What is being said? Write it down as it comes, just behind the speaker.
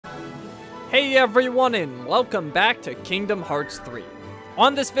Hey everyone, and welcome back to Kingdom Hearts 3.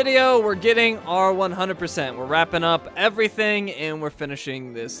 On this video, we're getting our 100%. We're wrapping up everything and we're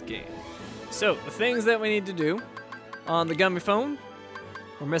finishing this game. So, the things that we need to do on the Gummy Phone,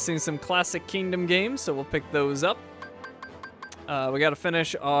 we're missing some classic Kingdom games, so we'll pick those up. We gotta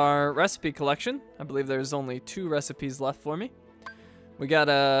finish our recipe collection. I believe there's only 2 recipes left for me. We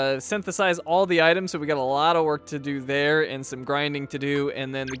gotta synthesize all the items, so we got a lot of work to do there and some grinding to do.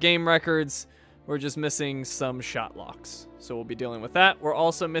 And then the game records, we're just missing some shot locks. So we'll be dealing with that. We're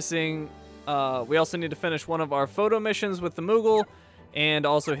also missing, we also need to finish one of our photo missions with the Moogle and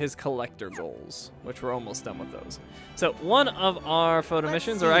also his collector goals, which we're almost done with those. So one of our photo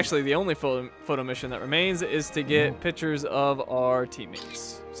missions, or actually the only photo mission that remains, is to get pictures of our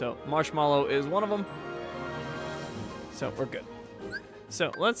teammates. So Marshmallow is one of them. So we're good. So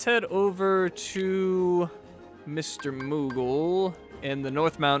let's head over to Mr. Moogle in the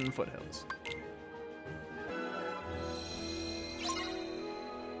North Mountain foothills.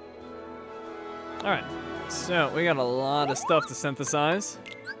 Alright, so we got a lot of stuff to synthesize.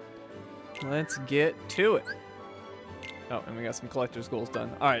 Let's get to it. Oh, and we got some collector's goals done.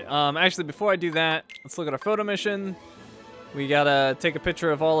 Alright, actually before I do that, let's look at our photo mission. We gotta take a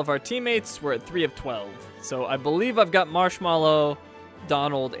picture of all of our teammates. We're at 3 of 12. So I believe I've got Marshmallow,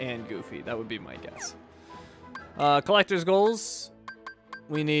 Donald, and Goofy. That would be my guess. Collector's goals.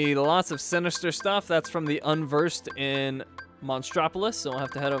 We need lots of sinister stuff. That's from the Unversed in Monstropolis, so we'll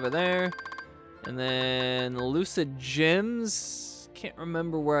have to head over there. And then Lucid Gems. Can't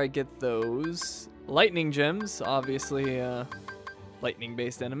remember where I get those. Lightning Gems, obviously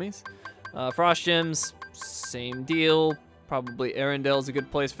lightning-based enemies. Frost Gems, same deal. Probably Arendelle is a good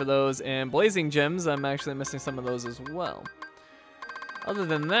place for those. And Blazing Gems, I'm actually missing some of those as well. Other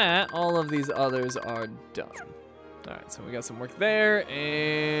than that, all of these others are done. Alright, so we got some work there,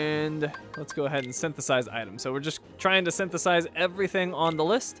 and let's go ahead and synthesize items. So we're just trying to synthesize everything on the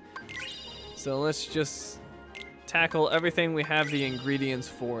list. So let's just tackle everything we have the ingredients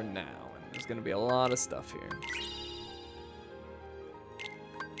for now. And there's going to be a lot of stuff here.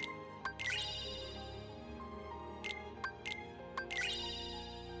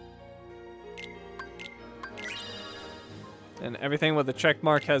 And everything with a check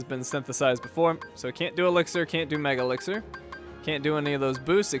mark has been synthesized before. So can't do Elixir, can't do Mega Elixir. Can't do any of those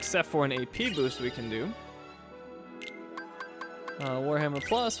boosts except for an AP boost we can do. Warhammer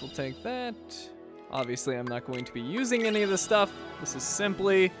Plus, we'll take that. Obviously, I'm not going to be using any of this stuff. This is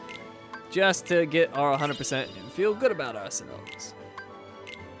simply just to get our 100% and feel good about ourselves.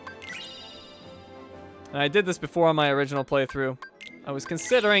 And I did this before on my original playthrough. I was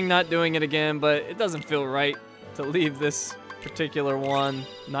considering not doing it again, but it doesn't feel right to leave this particular one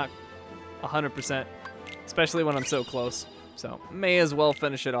not 100%, especially when I'm so close. So may as well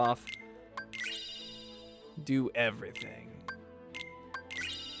finish it off. Do everything.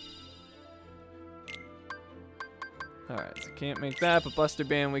 Alright, so can't make that, but Buster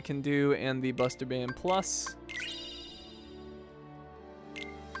Band we can do, and the Buster Band Plus.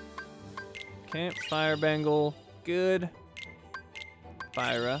 Can't Fire Bangle, good.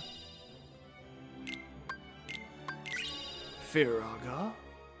 Fyra. Firaga,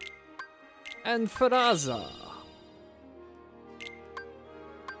 and Faraza.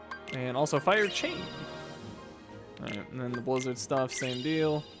 And also Fire Chain. Alright, and then the Blizzard stuff, same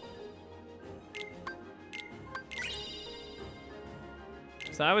deal.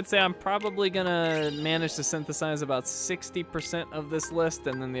 So I would say I'm probably gonna manage to synthesize about 60% of this list,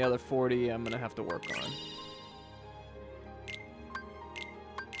 and then the other 40 I'm gonna have to work on.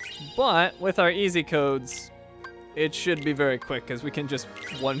 But with our easy codes, it should be very quick, because we can just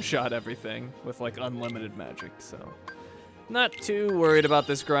one-shot everything with, like, unlimited magic, so. Not too worried about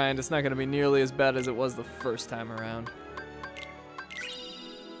this grind. It's not going to be nearly as bad as it was the first time around.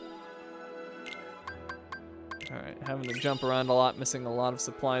 Alright, having to jump around a lot, missing a lot of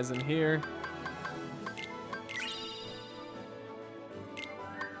supplies in here.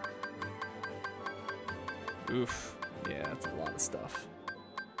 Oof. Yeah, that's a lot of stuff.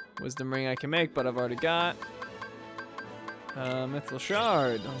 Wisdom Ring I can make, but I've already got. Mithril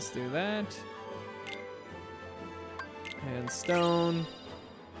Shard, let's do that. And Stone.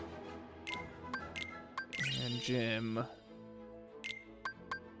 And Gem.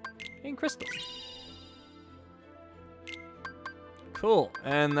 And Crystal. Cool,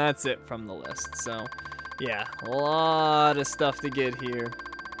 and that's it from the list. So, yeah, a lot of stuff to get here.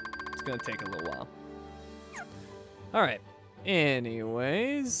 It's gonna take a little while. Alright,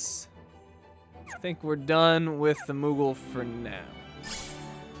 anyways. I think we're done with the Moogle for now.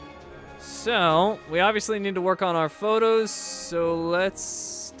 So, we obviously need to work on our photos, so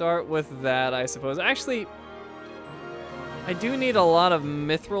let's start with that, I suppose. Actually, I do need a lot of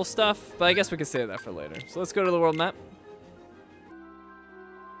mithril stuff, but I guess we can save that for later. So let's go to the world map.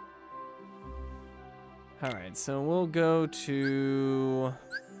 Alright, so we'll go to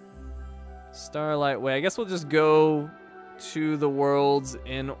Starlight Way. I guess we'll just go to the worlds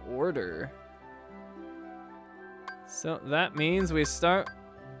in order. So that means we start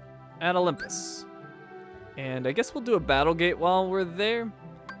at Olympus. And I guess we'll do a battle gate while we're there.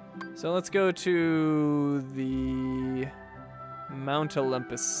 So let's go to the Mount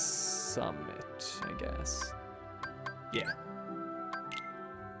Olympus Summit, I guess. Yeah.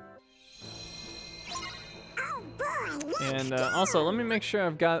 And also, let me make sure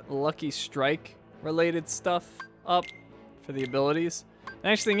I've got Lucky Strike related stuff up for the abilities.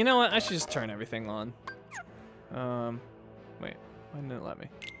 Actually, you know what? I should just turn everything on. Wait, why didn't it let me?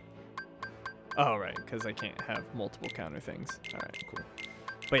 Oh, right, because I can't have multiple counter things. All right, cool.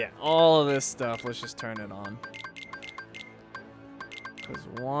 But yeah, all of this stuff, let's just turn it on. Because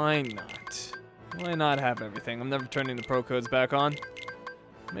why not? Why not have everything? I'm never turning the pro codes back on.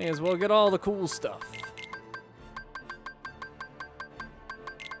 May as well get all the cool stuff.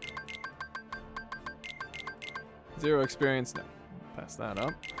 Zero experience, no. Pass that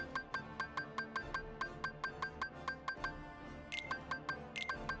up.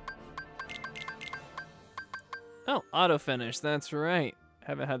 Oh, auto finish, that's right.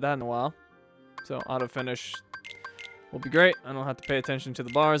 Haven't had that in a while. So auto finish will be great. I don't have to pay attention to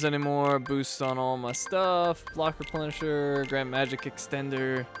the bars anymore. Boosts on all my stuff. Block replenisher, grant magic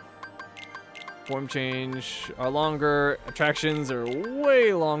extender. Form change are longer. Attractions are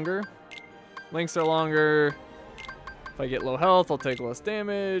way longer. Links are longer. If I get low health, I'll take less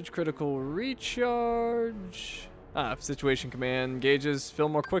damage. Critical recharge. Situation command. Gauges fill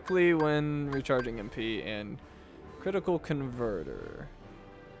more quickly when recharging MP. And critical converter.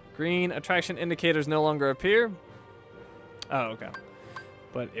 Green attraction indicators no longer appear. Oh, okay.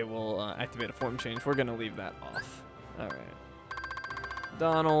 But it will activate a form change. We're going to leave that off. All right.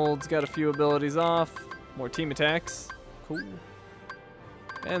 Donald's got a few abilities off. More team attacks. Cool.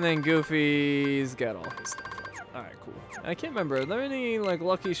 And then Goofy's got all his stuff off. All right, cool. I can't remember. Are there any like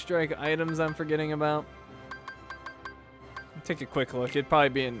Lucky Strike items I'm forgetting about? Take a quick look. It'd probably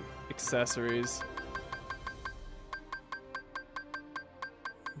be in accessories.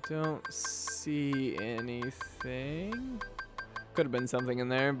 Don't see anything. Could have been something in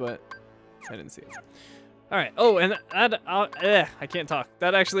there, but I didn't see it. All right. Oh, and I can't talk.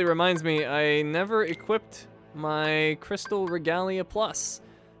 That actually reminds me, I never equipped my Crystal Regalia Plus,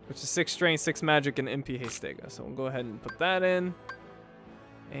 which is 6 strength, 6 magic, and MP Hastega. So we'll go ahead and put that in.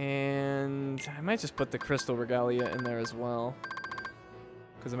 And I might just put the Crystal Regalia in there as well,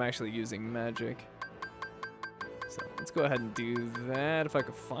 because I'm actually using magic. So let's go ahead and do that if I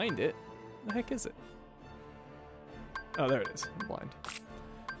could find it. The heck is it? Oh, there it is. I'm blind.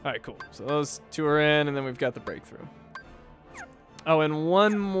 All right, cool. So those 2 are in, and then we've got the breakthrough. Oh, and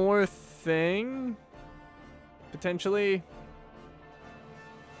one more thing, potentially.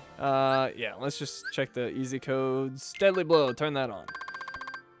 Yeah, let's just check the easy codes. Deadly Blow, turn that on.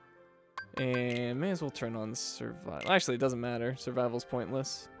 And may as well turn on survival. Actually, it doesn't matter. Survival's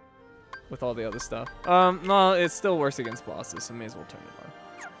pointless with all the other stuff. No, it still works against bosses, so may as well turn it on.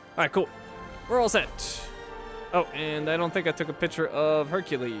 All right, cool. We're all set. Oh, and I don't think I took a picture of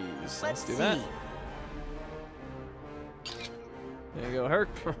Hercules. Let's do that. There you go, Herc.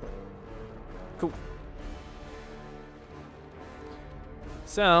 Cool.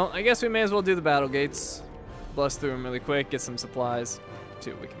 So, I guess we may as well do the battle gates. Bust through them really quick, get some supplies,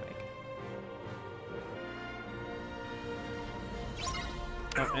 see what we can make.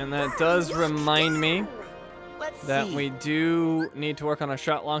 Oh, and that does remind me that we do need to work on our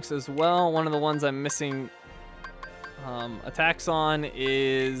shot locks as well. One of the ones I'm missing attacks on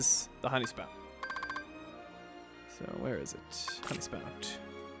is the Honey Spout. So where is it? Honey Spout.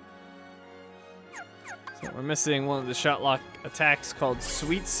 So we're missing one of the shot lock attacks called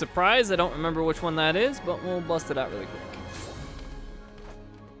Sweet Surprise. I don't remember which one that is, but we'll bust it out really quick.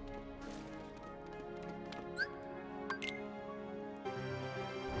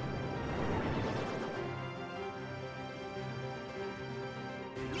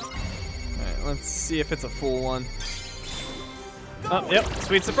 Let's see if it's a full one. Oh, yep,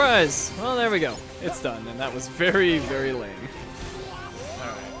 Sweet Surprise. Well, there we go. It's done, and that was very, very lame. All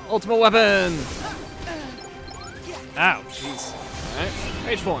right, ultimate weapon. Ow, jeez. All right,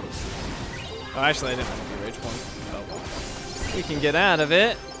 rage form. Oh, actually, I didn't want to do rage form. Oh, well. We can get out of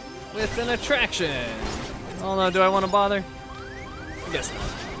it with an attraction. Oh no, do I want to bother? I guess not.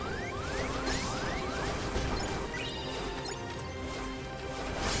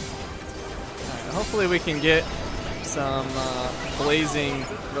 hopefully we can get some blazing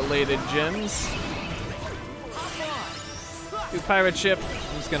related gems. Do pirate ship.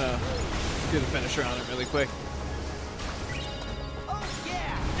 I'm just gonna do the finisher on it really quick.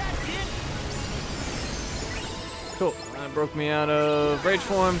 Cool. That broke me out of rage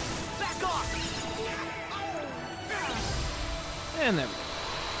form. And there we go.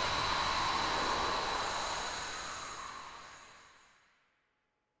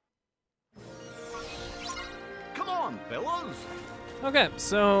 Come on, fellas. Okay,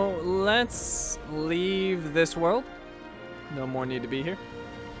 so let's leave this world. No more need to be here.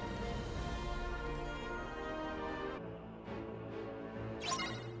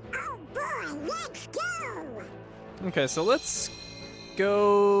 Oh boy, let's go! Okay, so let's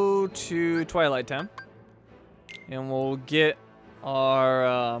go to Twilight Town. And we'll get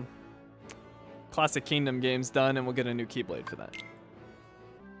our Classic Kingdom games done, and we'll get a new Keyblade for that.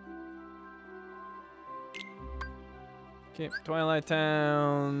 Okay, Twilight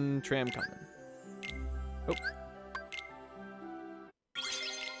Town, tram coming. Oh.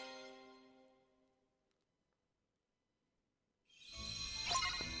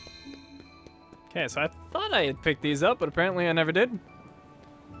 Okay, so I thought I had picked these up, but apparently I never did.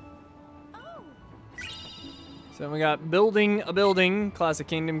 So we got Building a Building, Classic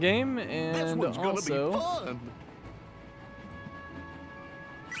Kingdom game, and also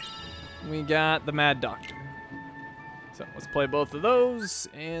we got the Mad Doctor. So let's play both of those,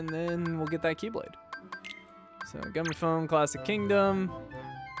 and then we'll get that Keyblade. So Gummy Phone, Classic Kingdom,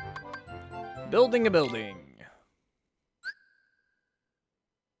 Building a Building.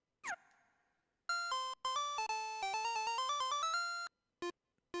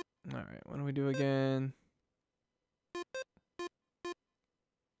 All right, what do we do again?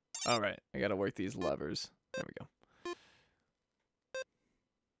 All right, I gotta work these levers. There we go.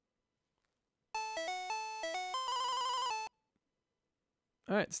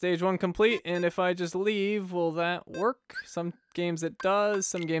 All right, stage 1 complete, and if I just leave, will that work? Some games it does,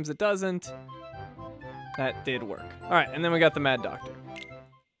 some games it doesn't. That did work. All right, and then we got the Mad Doctor.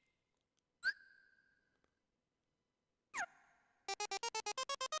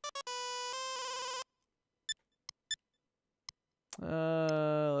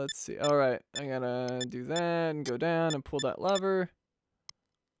 Let's see. All right, I gotta do that and go down and pull that lever.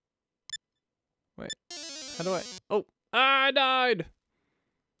 Wait, how do I? Oh, I died.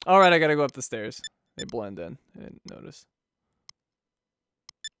 All right, I gotta go up the stairs. They blend in. I didn't notice.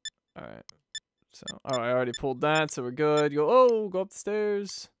 All right. So, all right, I already pulled that, so we're good. Go up the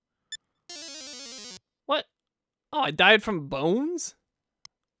stairs. What? Oh, I died from bones?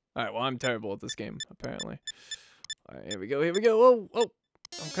 All right, well, I'm terrible at this game, apparently. All right, here we go, here we go. Oh,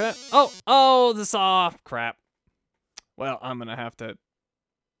 okay. Oh, the saw. Crap. Well, I'm gonna have to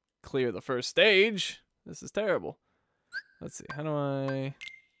clear the first stage. This is terrible. Let's see, how do I...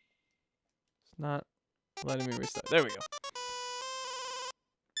 It's not letting me restart. There we go.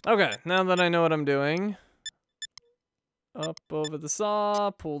 Okay, now that I know what I'm doing. Up over the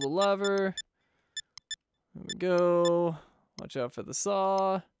saw, pull the lever. There we go. Watch out for the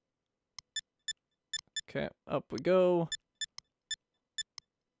saw. Okay, up we go.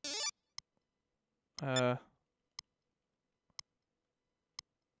 What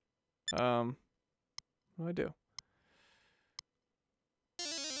do I do?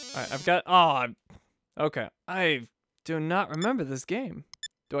 Alright, I've got... okay. I do not remember this game.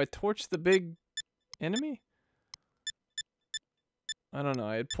 Do I torch the big enemy? I don't know.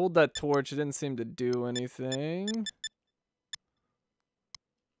 I had pulled that torch. It didn't seem to do anything.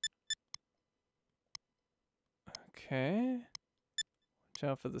 Okay. Watch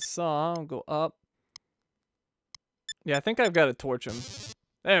out for the saw. I'll go up. Yeah, I think I've got to torch him.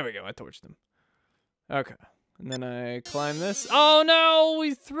 There we go. I torched him. Okay. And then I climb this. Oh no!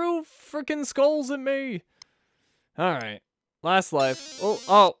 He threw freaking skulls at me! Alright. Last life.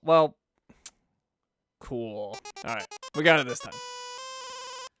 Oh, well. Cool. Alright. We got it this time.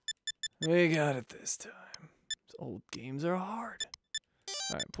 We got it this time. These old games are hard.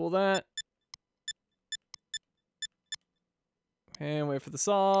 Alright, pull that. And wait for the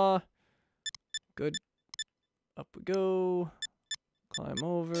saw. Good. Up we go. Climb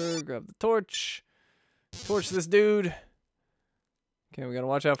over. Grab the torch. Torch this dude. Okay, we gotta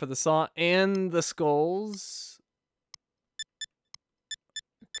watch out for the saw and the skulls.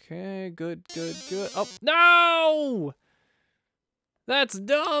 Okay, good. Oh, no! That's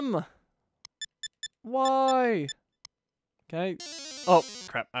dumb! Why? Okay. Oh,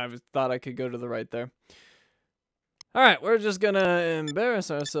 crap. I thought I could go to the right there. Alright, we're just gonna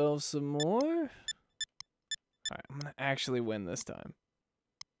embarrass ourselves some more. Alright, I'm gonna actually win this time.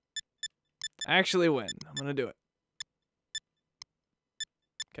 actually win. I'm gonna do it.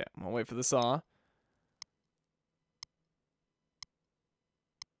 Okay, I'm gonna wait for the saw.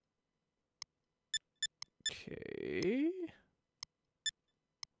 Okay.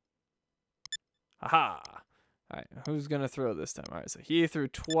 Haha. Alright, who's gonna throw this time? Alright, so he threw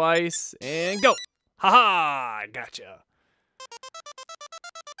twice and go! Haha! Gotcha.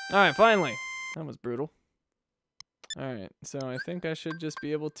 Alright, finally. That was brutal. Alright, so I think I should just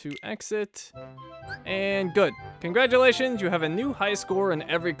be able to exit. And good. Congratulations, you have a new high score in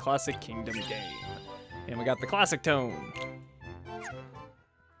every Classic Kingdom game. And we got the Classic Tone.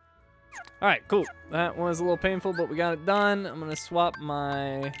 Alright, cool. That was a little painful, but we got it done. I'm gonna swap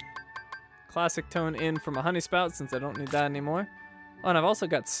my Classic Tone in for my Honey Spout since I don't need that anymore. Oh, and I've also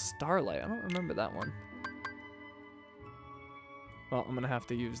got Starlight. I don't remember that one. Well, I'm gonna have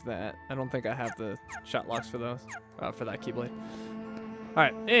to use that. I don't think I have the shot locks for those, for that Keyblade. All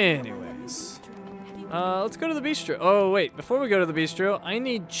right, anyways. Let's go to the bistro. Oh, wait, before we go to the bistro, I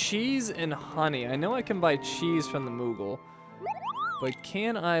need cheese and honey. I know I can buy cheese from the Moogle, but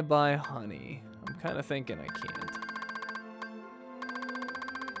can I buy honey? I'm kind of thinking I can't.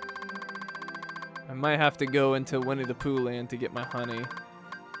 I might have to go into Winnie the Pooh land to get my honey. All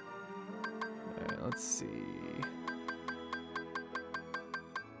right, let's see.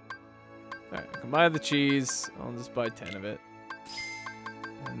 All right, I can buy the cheese. I'll just buy 10 of it.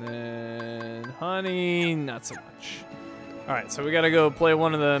 And then honey, not so much. All right, so we gotta go play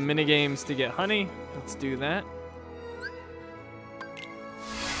one of the mini games to get honey. Let's do that.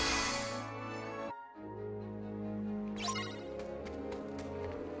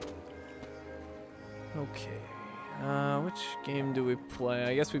 Okay, which game do we play?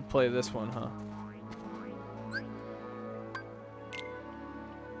 I guess we play this one, huh?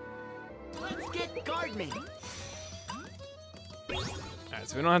 Let's get gardening. Alright,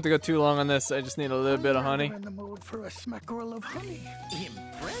 so we don't have to go too long on this. I just need a little bit of honey. I'm in the mood for a smackerel of honey.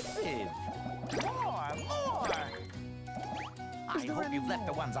 Impressive. More. I hope you've left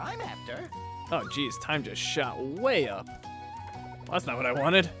the ones I'm after. Oh, geez, time just shot way up. Well, that's not what I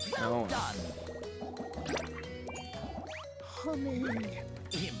wanted. Well Oh. done. Honey.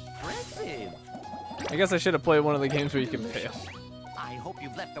 Impressive. I guess I should have played one of the games where you can fail. I hope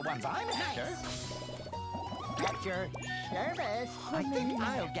you've left the ones I'm after. At your service. I think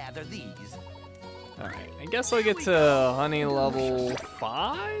I'll gather these. Alright, I guess I'll get to honey level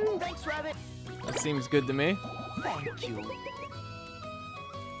 5? Thanks, Rabbit. That seems good to me. Thank you.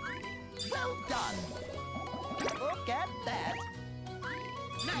 Well done. Look at that.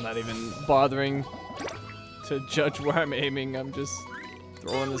 I'm not even bothering to judge where I'm aiming. I'm just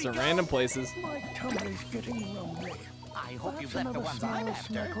throwing this in random places. My tummy's getting rumbly. I hope That's you've left the another ones I'm small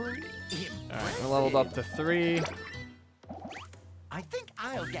after. smackerel. Alright, we're leveled up to 3. I think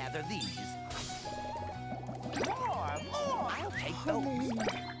I'll gather these. More. I'll take those.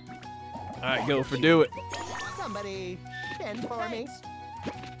 Alright, go for do it. Somebody send for me.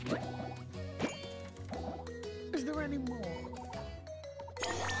 Is there any more?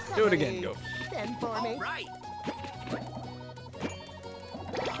 Do it again, go. Send for me. Right.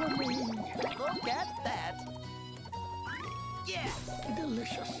 Honey. Look at that. Yes.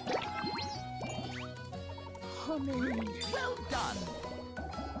 Delicious. Honey. Well done.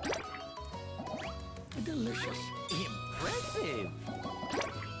 Delicious. Impressive.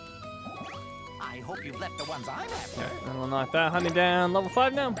 I hope you've left the ones I'm after. Okay, and we'll knock that honey down. Level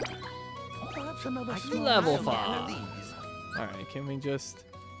 5 now. Perhaps another I small think Level I'll gather 5. these. Alright, can we just...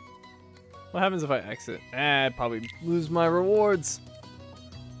 What happens if I exit? I'd probably lose my rewards.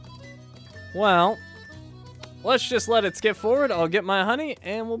 Well, let's just let it skip forward. I'll get my honey,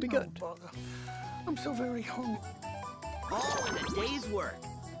 and we'll be Oh, good. bother. I'm so very hungry. All in a day's work.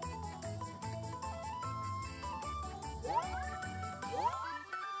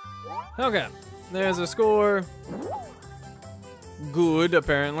 Okay, there's a score. Good,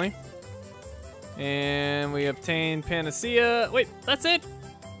 apparently. And we obtained Panacea. Wait, that's it?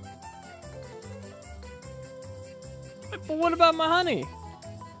 Wait, but what about my honey?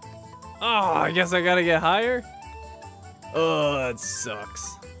 Oh, I guess I gotta get higher? Oh, that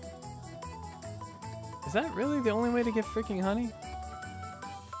sucks. Is that really the only way to get freaking honey?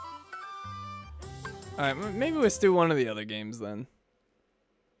 Alright, maybe let's do one of the other games then.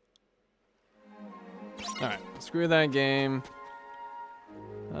 Alright, screw that game.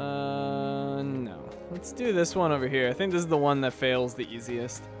 No. Let's do this one over here. I think this is the one that fails the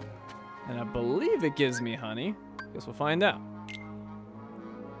easiest. And I believe it gives me honey. Guess we'll find out.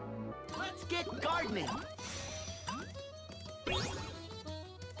 Let's get gardening.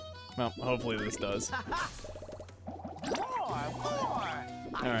 Well, hopefully this does. More.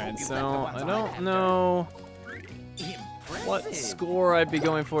 Alright, so I don't know what score I'd be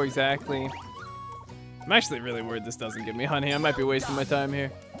going for exactly. I'm actually really worried this doesn't give me honey. I might be wasting my time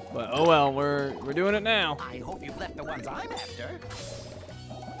here. But oh well, we're doing it now. I hope you've left the ones I'm after.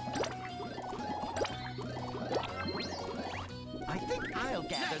 I think I'll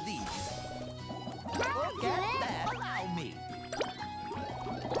gather these. Look at that. Allow me.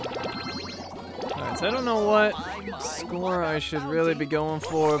 Alright, so I don't know what score I should really be going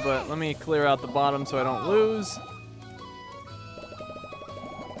for, but let me clear out the bottom so I don't lose.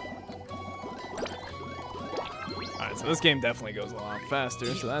 Alright, so this game definitely goes a lot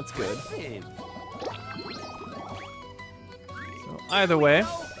faster, so that's good. So either way,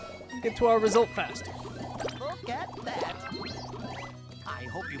 get to our result fast. Look at that. I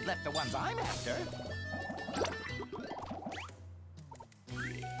hope you've left the ones I'm after.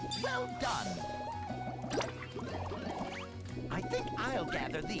 Well done. I think I'll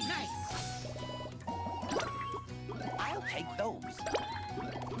gather these. Nice. I'll take those.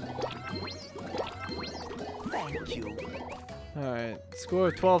 Thank you. Alright, score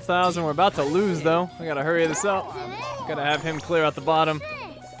of 12,000. We're about to lose though. I gotta hurry this up. Gotta have him clear out the bottom.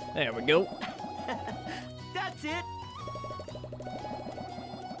 There we go. That's it.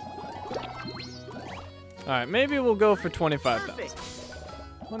 Alright, maybe we'll go for 25,000.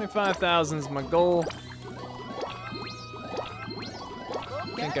 25,000 is my goal. I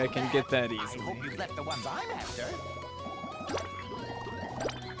think I can get that I easily. hope you've left the ones I'm after.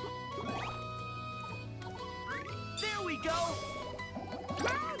 There we go.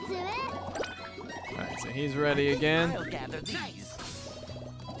 I'll do it. Alright, so he's ready again. I'll gather these.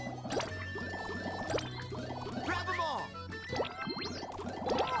 Grab them all.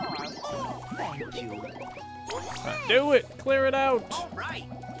 More. Thank you. Alright, do it! Clear it out! All right.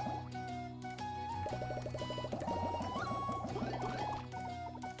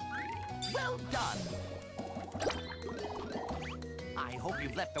 Well done. I hope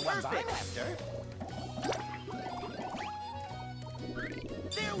you've left the ones I'm after.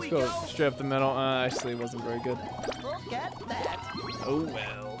 There we Go go. straight up the middle. Actually, it wasn't very good. Look at that. Oh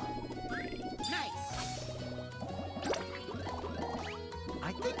well. Nice.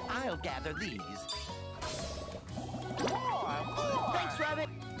 I think I'll gather these. More. Thanks, Rabbit.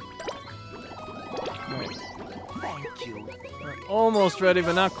 Alright, Thank you. we're almost ready,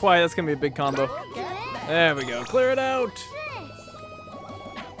 but not quite. That's gonna be a big combo. Look at that. There we go. Clear it out!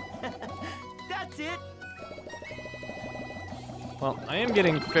 That's it. Well, I am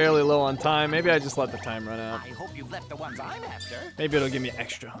getting fairly low on time. Maybe I just let the time run out. I hope you've left the ones I'm after. Maybe it'll give me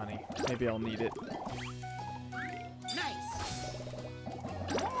extra honey. Maybe I'll need it. Nice.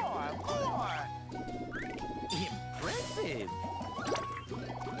 More. Impressive.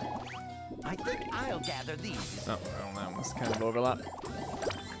 I think I'll gather these. Oh, well, that was kind of overlap.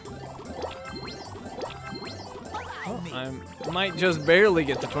 Allow me. I might just barely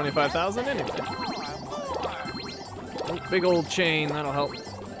get to 25,000 anyway. More. Oh, big old chain, that'll help. Look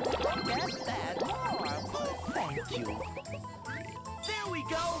at that. More. Thank you. There we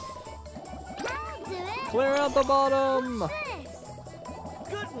go. I'll do it. Clear out the bottom!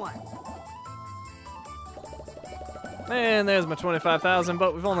 Good one. And there's my 25,000,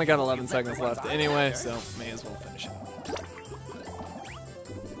 but we've only got 11 seconds left anyway, so may as well finish it.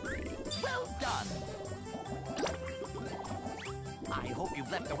 Well done. I hope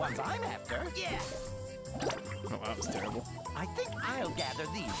you've left the ones I'm after. Yeah. Oh, that was terrible. I think I'll gather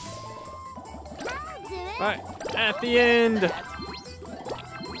these. I'll do it. Alright, at the end,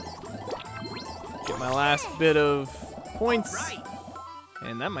 get my last bit of points, Right.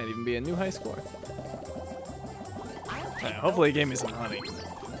 and that might even be a new high score. I'll take Alright, hopefully it gave me some honey. more.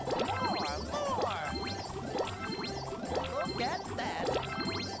 Look at that.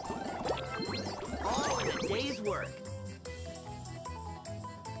 All in a day's work.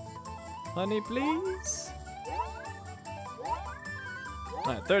 Honey, please.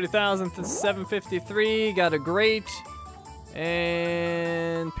 Alright, 30,000 to 753. Got a grate.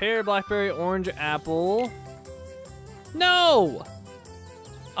 And pear, blackberry, orange, apple. No!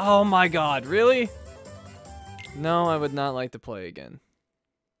 Oh my god, really? No, I would not like to play again.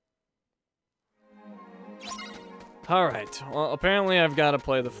 Alright, well, apparently I've got to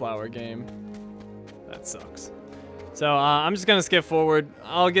play the flower game. That sucks. So, I'm just gonna skip forward.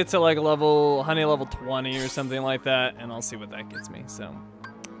 I'll get to like honey level 20 or something like that, and I'll see what that gets me. So,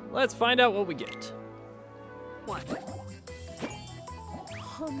 let's find out what we get. What?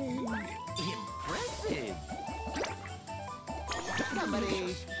 Honey. Impressive.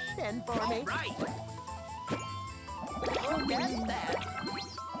 Somebody send for me. Right. Look at that.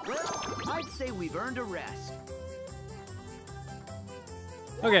 Well, I'd say we've earned a rest.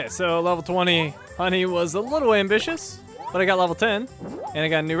 Okay, so level 20 honey was a little ambitious, but I got level 10, and I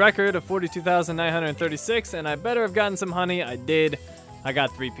got a new record of 42,936, and I better have gotten some honey. I did. I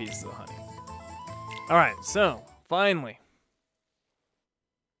got 3 pieces of honey. All right, so finally.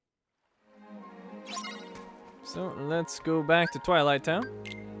 So let's go back to Twilight Town.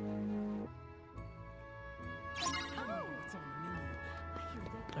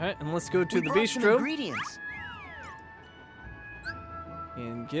 All right, and let's go to the bistro Ingredients.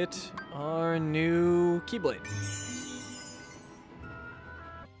 and get our new Keyblade.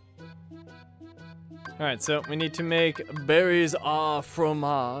 All right, so we need to make berries au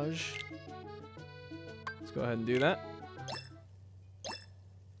fromage. Let's go ahead and do that.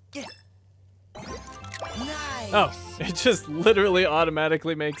 Yeah. Nice. Oh, it just literally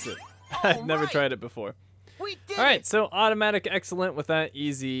automatically makes it. I've All never right. tried it before. We did All right, it. so automatic excellent with that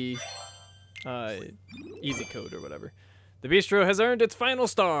easy code or whatever. The bistro has earned its final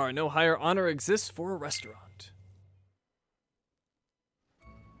star. No higher honor exists for a restaurant.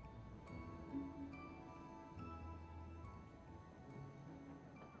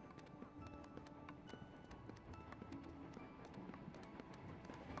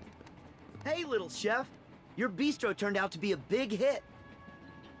 Hey, little chef. Your bistro turned out to be a big hit.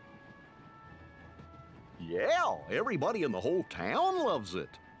 Yeah, everybody in the whole town loves it.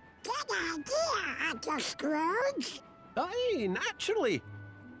 Good idea, Uncle Scrooge. Aye, naturally.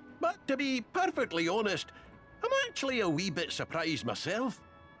 But to be perfectly honest, I'm actually a wee bit surprised myself.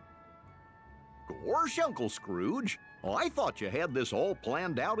 Gosh, Uncle Scrooge, I thought you had this all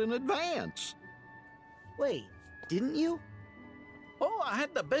planned out in advance. Wait, didn't you? Oh, I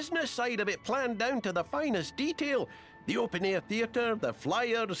had the business side of it planned down to the finest detail. The open-air theatre, the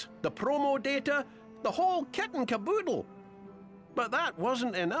flyers, the promo data, the whole kit and caboodle. But that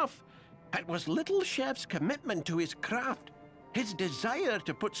wasn't enough. It was Little Chef's commitment to his craft, his desire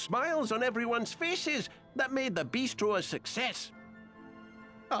to put smiles on everyone's faces that made the bistro a success.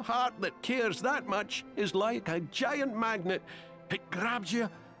 A heart that cares that much is like a giant magnet. It grabs you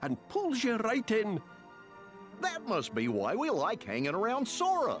and pulls you right in. That must be why we like hanging around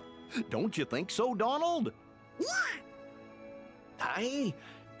Sora. Don't you think so, Donald? Aye,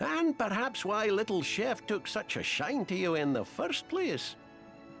 and perhaps why Little Chef took such a shine to you in the first place.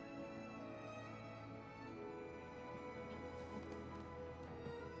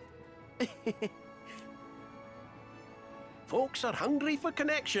 Folks are hungry for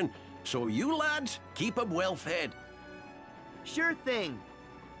connection, so you lads keep 'em well fed. Sure thing.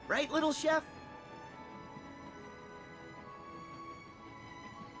 Right, little chef?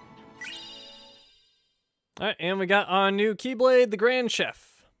 All right, and we got our new Keyblade, the Grand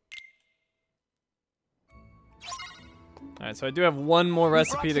Chef. All right, so I do have one more We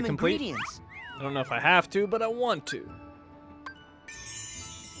recipe brought to some complete. ingredients. I don't know if I have to, but I want to.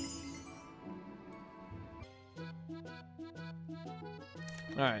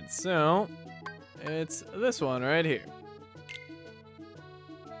 All right, so it's this one right here.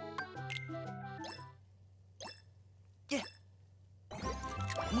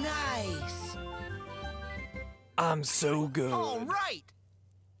 Nice. I'm so good. All right.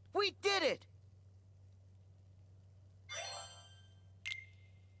 We did it.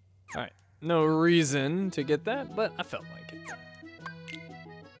 All right, no reason to get that, but I felt like it.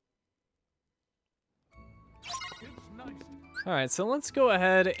 All right, so let's go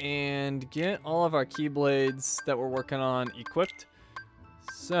ahead and get all of our Keyblades that we're working on equipped.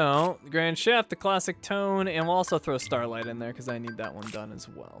 So, the Grand Chef, the Classic Tone, and we'll also throw Starlight in there because I need that one done as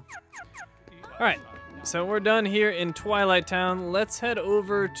well. All right, so we're done here in Twilight Town. Let's head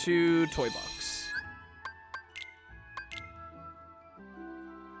over to Toy Box.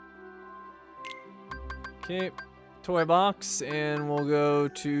 Okay, Toy Box, and we'll go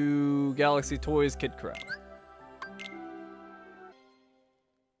to Galaxy Toys Kid Corral.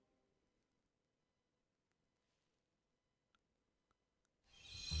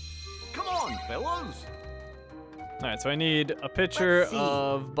 Come on, fellas. All right, so I need a picture Let's see.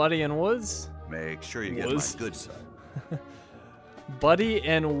 of Buddy and Woods. Make sure you get Was. my good side. Buddy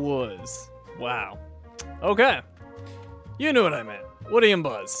and Woods. Wow. Okay. You knew what I meant. Woody and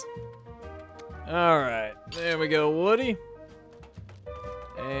Buzz. All right, there we go, Woody.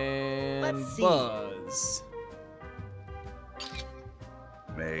 And Let's see. Buzz.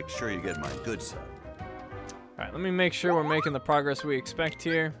 Make sure you get my good side. All right, let me make sure we're making the progress we expect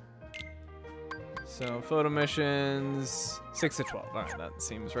here. So photo missions, 6 to 12. All right, that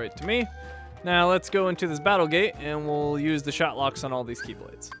seems right to me. Now let's go into this battle gate and we'll use the shot locks on all these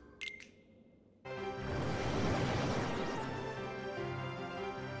Keyblades.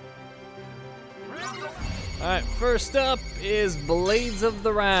 All right, first up is Blades of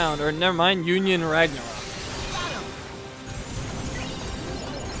the Round, or never mind, Union Ragnarok.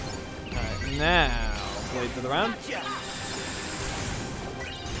 All right, now Blades of the Round.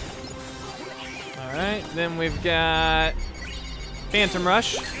 All right, then we've got Phantom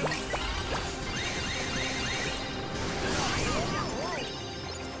Rush.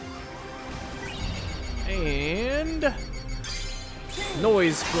 And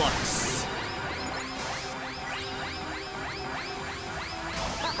Noise Flux.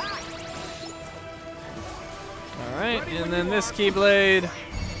 All right, and then this Keyblade,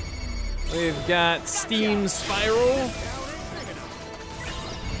 we've got Steam Spiral.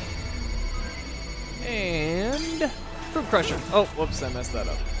 And Fruit Crusher. Oh, whoops, I messed that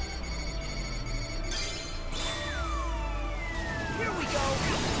up. Here we go.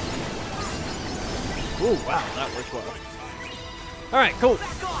 Ooh, wow, that worked well. All right, cool.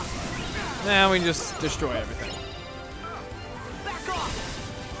 Back off. Now we can just destroy everything. Back off.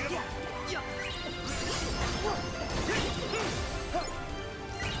 Yeah. Yeah.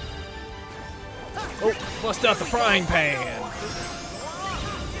 Oh, bust out the frying pan.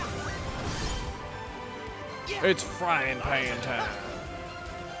 It's frying pan time.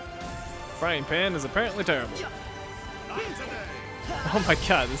 Frying pan is apparently terrible. Oh my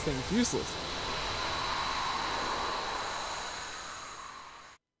god, this thing's useless.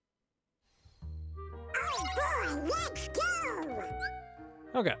 Oh boy, let's go!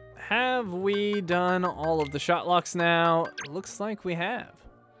 Okay, have we done all of the shot locks now? Looks like we have.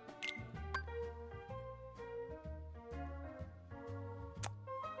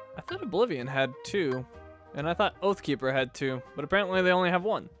 I thought Oblivion had 2, and I thought Oathkeeper had 2, but apparently they only have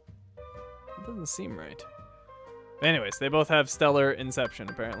 1. It doesn't seem right. Anyways, they both have Stellar Inception,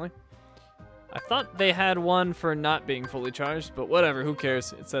 apparently. I thought they had 1 for not being fully charged, but whatever, who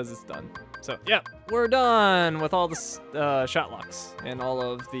cares? It says it's done. So, yeah, we're done with all the shot locks and all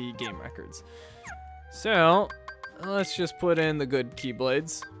of the game records. So, let's just put in the good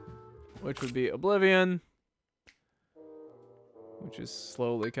Keyblades, which would be Oblivion, which is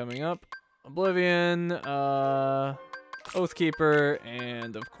slowly coming up. Oblivion, Oathkeeper,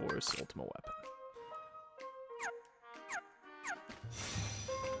 and of course, Ultimate Weapon.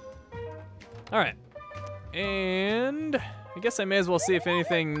 All right, and I guess I may as well see if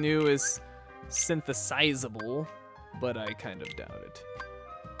anything new is synthesizable, but I kind of doubt it.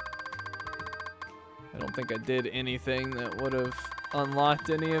 I don't think I did anything that would have unlocked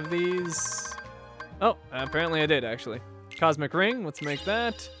any of these. Oh, apparently I did actually. Cosmic Ring, let's make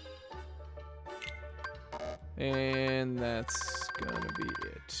that. And that's gonna be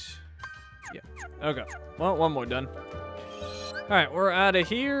it. Yeah, okay. Well, one more done. All right, we're out of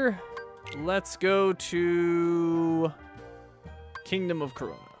here. Let's go to Kingdom of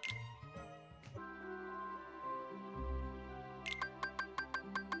Corona.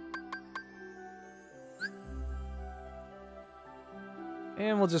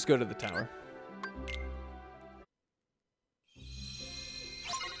 And we'll just go to the tower.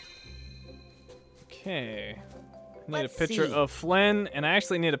 Okay. I need a picture of Flynn, and I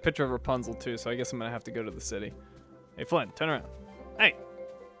actually need a picture of Rapunzel too, so I guess I'm gonna have to go to the city. Hey Flynn, turn around. Hey!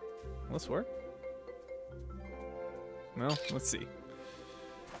 Will this work? Well, let's see.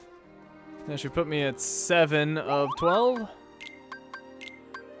 That should put me at 7 of 12.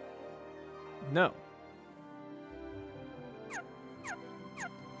 No.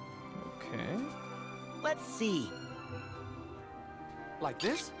 Okay. Let's see. Like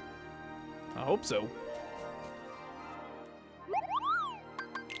this? I hope so.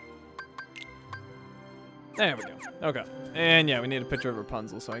 There we go. Okay. And yeah, we need a picture of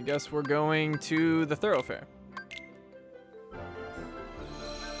Rapunzel, so I guess we're going to the thoroughfare.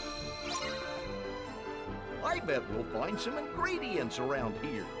 I bet we'll find some ingredients around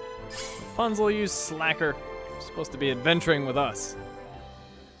here. Rapunzel, you slacker. You're supposed to be adventuring with us.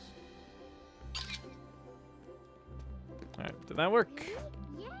 Alright, did that work?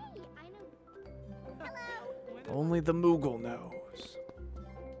 Yay, I know. Only the Moogle knows.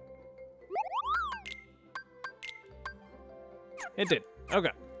 It did.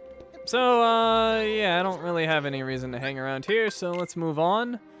 Okay. So, yeah, I don't really have any reason to hang around here, so let's move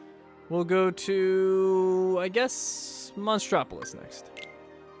on. We'll go to, I guess, Monstropolis next.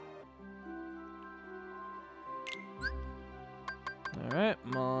 Alright,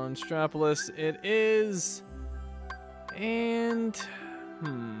 Monstropolis it is. And,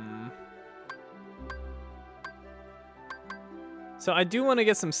 so I do want to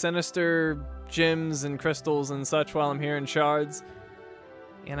get some Sinister gems and crystals and such while I'm here in Shards.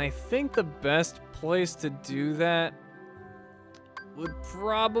 And I think the best place to do that would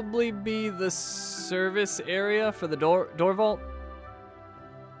probably be the service area for the door vault.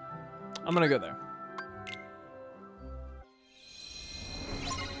 I'm gonna go there.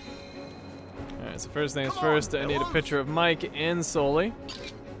 Alright, so first things first, I need a picture of Mike and Sully.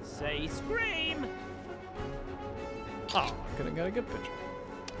 Say scream! Oh, I could've got a good picture.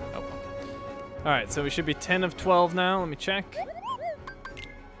 Oh well. Alright, so we should be 10 of 12 now. Let me check.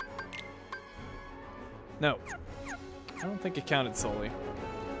 No. I don't think it counted Sully.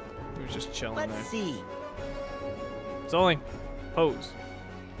 He was just chilling there. Let's see. Sully, pose.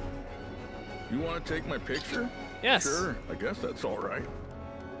 You want to take my picture? Yes. Sure, I guess that's all right.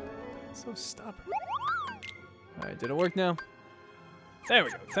 So stubborn. Alright, did it work now? There we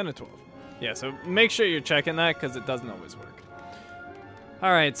go, 10 to 12. Yeah, so make sure you're checking that because it doesn't always work.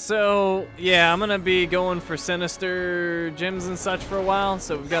 Alright, so yeah, I'm gonna be going for sinister gems and such for a while.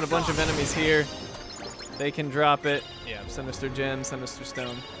 So we've got a bunch of enemies here. They can drop it. Yeah, sinister gem, sinister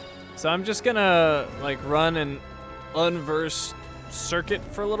stone. So I'm just gonna like run an unversed circuit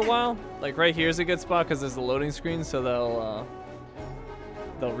for a little while. Like right here's a good spot because there's a loading screen, so they'll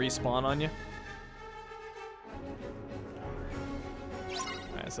respawn on you.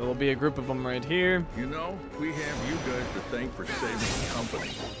 Alright, so there'll be a group of them right here. You know, we have you guys to thank for saving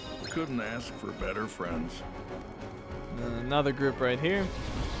company. Couldn't ask for better friends. And then another group right here.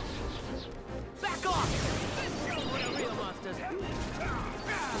 Back off! Let's show what a real monster's.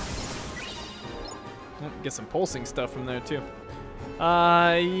 Oh, get some pulsing stuff from there too.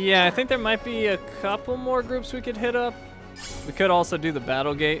 Yeah, I think there might be a couple more groups we could hit up. We could also do the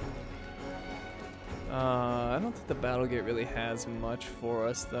battle gate. I don't think the battle gate really has much for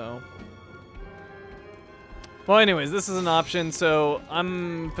us though. Well, anyways, this is an option, so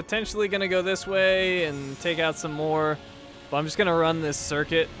I'm potentially gonna go this way and take out some more, but I'm just gonna run this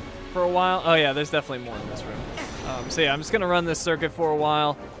circuit for a while. Oh yeah, there's definitely more in this room. So yeah, I'm just gonna run this circuit for a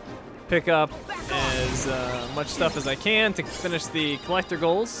while, pick up as much stuff as I can to finish the collector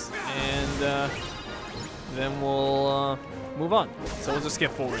goals, and then we'll move on. So we'll just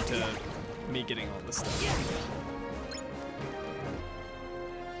skip forward to me getting all this stuff.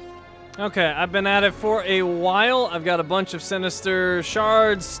 Okay, I've been at it for a while. I've got a bunch of sinister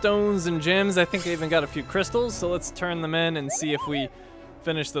shards, stones, and gems. I think I even got a few crystals, so let's turn them in and see if we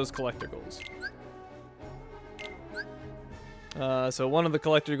finish those collector goals. So one of the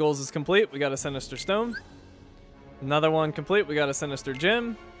collector goals is complete. We got a sinister stone. Another one complete. We got a sinister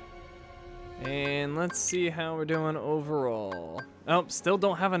gem. And let's see how we're doing overall. Oh, still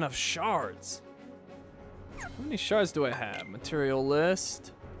don't have enough shards. How many shards do I have? Material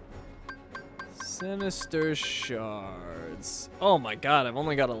list. Sinister shards. Oh my god, I've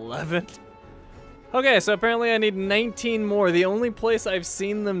only got 11. Okay, so apparently I need 19 more. The only place I've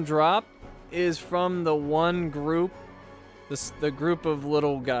seen them drop is from the one group. The group of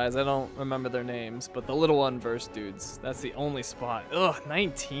little guys. I don't remember their names, but the little unversed dudes. That's the only spot. Ugh,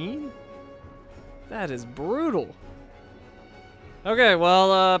 19? That is brutal. Okay,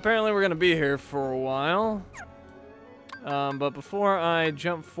 well, apparently we're gonna be here for a while. But before I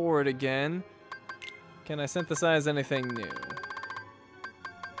jump forward again, can I synthesize anything new?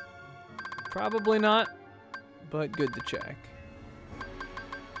 Probably not, but good to check.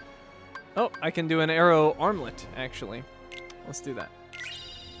 Oh, I can do an arrow armlet, actually. Let's do that.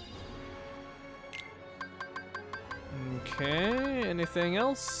 Okay, anything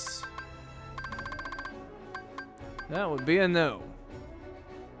else? That would be a no.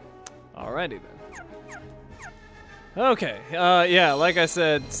 Alrighty then. Okay, yeah, like I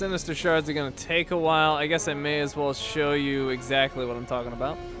said, sinister shards are gonna take a while. I guess I may as well show you exactly what I'm talking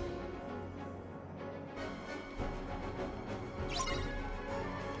about.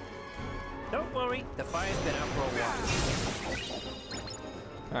 Don't worry, the fire's been out for a while.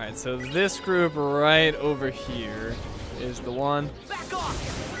 Alright, so this group right over here is the one. Back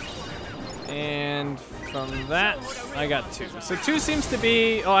off! And from that, I got 2. So 2 seems to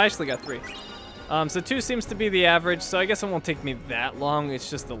be, oh, I actually got 3. So 2 seems to be the average, so I guess it won't take me that long. It's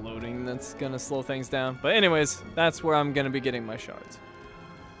just the loading that's gonna slow things down. But anyways, that's where I'm gonna be getting my shards.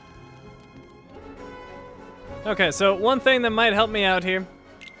 Okay, so one thing that might help me out here.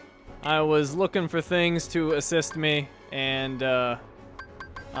 I was looking for things to assist me, and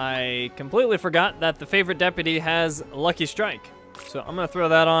I completely forgot that the favorite deputy has Lucky Strike. So I'm gonna throw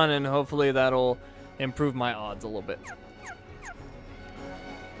that on, and hopefully that'll improve my odds a little bit.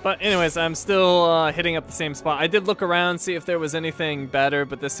 But anyways, I'm still hitting up the same spot. I did look around, see if there was anything better,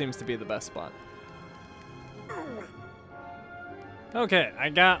 but this seems to be the best spot. Okay, I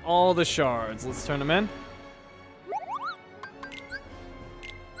got all the shards. Let's turn them in.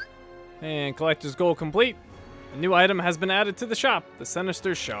 And collector's goal complete. A new item has been added to the shop, the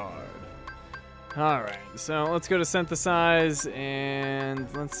Sinister Shard. Alright, so let's go to synthesize and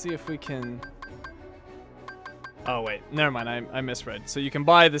let's see if we can... Oh wait, never mind, I misread. So you can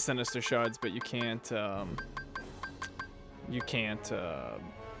buy the Sinister Shards, but you can't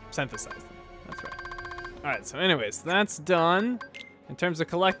synthesize them. That's right. Alright, so anyways, that's done. In terms of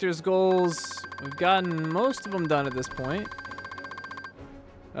collector's goals, we've gotten most of them done at this point.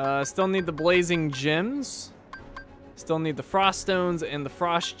 Still need the Blazing Gems. Still need the Frost Stones and the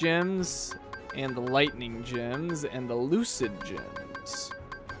Frost Gems. And the Lightning Gems and the Lucid Gems.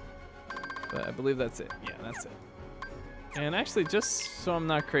 But I believe that's it. Yeah, that's it. And actually, just so I'm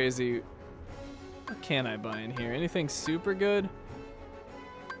not crazy, what can I buy in here? Anything super good?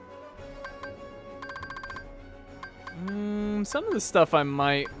 Some of the stuff I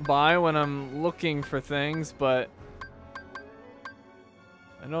might buy when I'm looking for things, but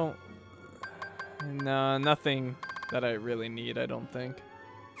I don't... No, nothing that I really need, I don't think.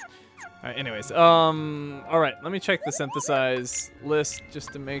 Alright, anyways, alright, let me check the synthesize list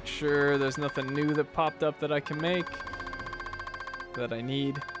just to make sure there's nothing new that popped up that I can make, that I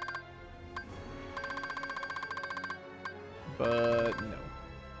need. But no.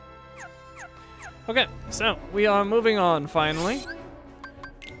 Okay, so we are moving on finally.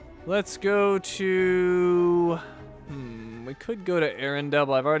 Let's go to... we could go to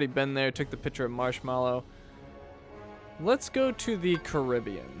Arendelle. I've already been there, took the picture of Marshmallow. Let's go to the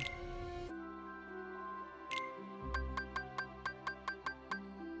Caribbean.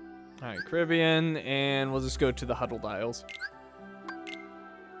 Alright, Caribbean, and we'll just go to the Huddled Isles.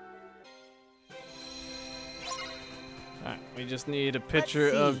 Alright, we just need a picture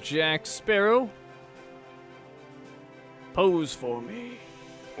of Jack Sparrow. Pose for me.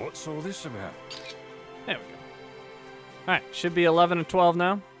 What's all this about? There we go. Alright, should be 11 and 12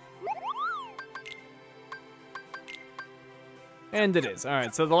 now. And it is.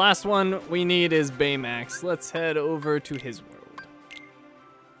 Alright, so the last one we need is Baymax. Let's head over to his world.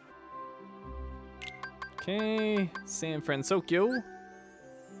 Okay, San Francisco.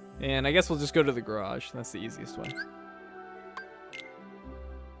 And I guess we'll just go to the garage. That's the easiest way.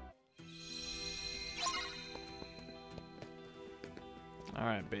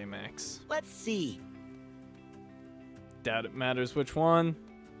 Alright, Baymax. Let's see. Doubt it matters which one.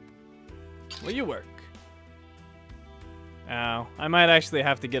 Will you work? Ow. I might actually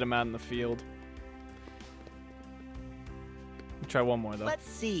have to get him out in the field. I'll try one more, though. Let's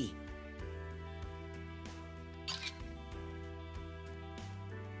see.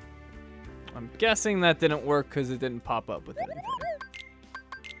 I'm guessing that didn't work because it didn't pop up with anything.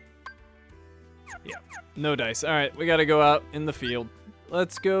 Yeah, no dice. All right, we got to go out in the field.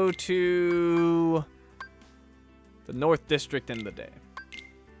 Let's go to the North District in the day.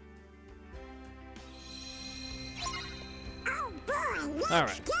 Oh boy, All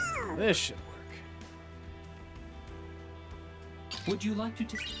let's right, go. this should work. Would you like to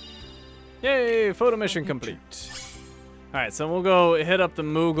take... Yay, photo mission complete. All right, so we'll go hit up the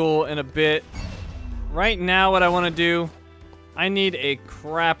Moogle in a bit. Right now, what I want to do, I need a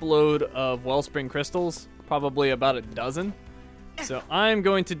crap load of Wellspring Crystals, probably about a dozen. So I'm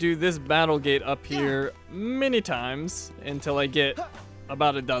going to do this battle gate up here many times until I get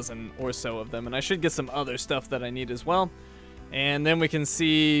about a dozen or so of them. And I should get some other stuff that I need as well. And then we can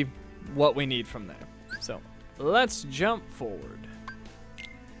see what we need from there. So let's jump forward.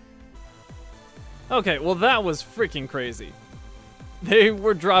 Okay, well that was freaking crazy. They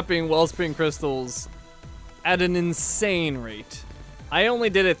were dropping Wellspring Crystals at an insane rate. I only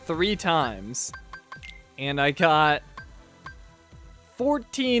did it 3 times, and I got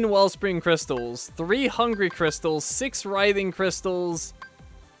 14 Wellspring Crystals, 3 Hungry Crystals, 6 Writhing Crystals,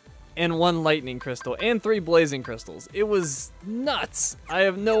 and 1 Lightning Crystal, and 3 Blazing Crystals. It was nuts. I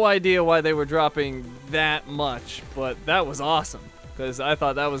have no idea why they were dropping that much, but that was awesome, because I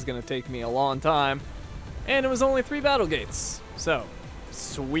thought that was going to take me a long time, and it was only 3 battle gates. So,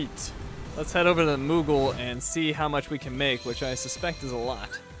 sweet. Let's head over to the Moogle and see how much we can make, which I suspect is a lot.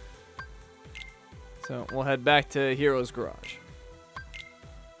 So, we'll head back to Hero's Garage.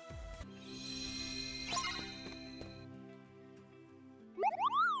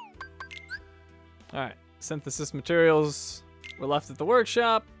 Alright, synthesis materials were left at the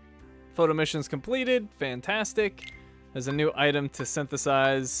workshop. Photo missions completed. Fantastic. There's a new item to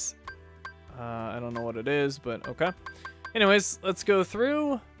synthesize. I don't know what it is, but okay. Anyways, let's go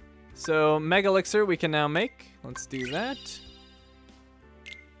through. So, Mega Elixir we can now make. Let's do that.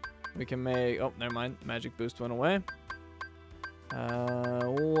 We can make... Oh, never mind. Magic Boost went away.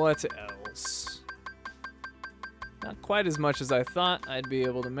 What else? Not quite as much as I thought I'd be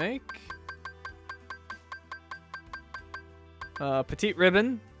able to make. Petite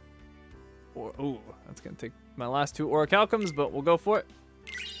ribbon. Or ooh, that's gonna take my last 2 orichalcums, but we'll go for it.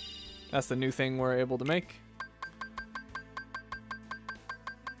 That's the new thing we're able to make.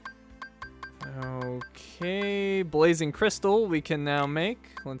 Okay, blazing crystal we can now make.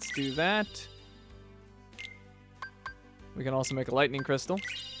 Let's do that. We can also make a lightning crystal.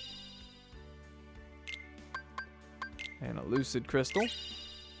 And a lucid crystal.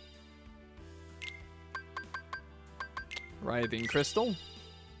 Writhing crystal.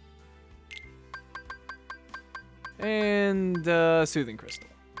 And soothing crystal.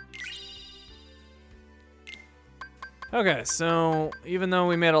 Okay, so even though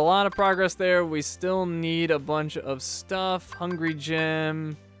we made a lot of progress there, we still need a bunch of stuff. Hungry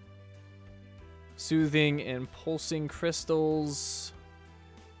gem, soothing and pulsing crystals.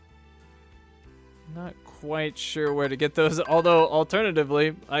 Not quite sure where to get those, although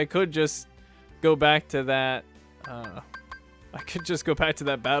alternatively, I could just go back to that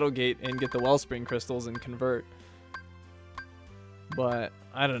battle gate and get the wellspring crystals and convert. But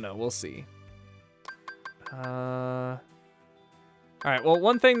I don't know, we'll see. Alright, well,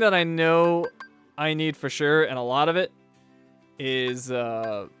 one thing that I know I need for sure, and a lot of it, is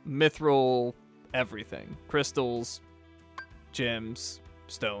mithril everything. Crystals, gems,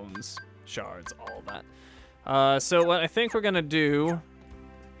 stones, shards, all that. So what I think we're gonna do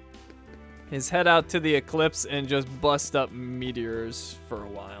is head out to the eclipse and just bust up meteors for a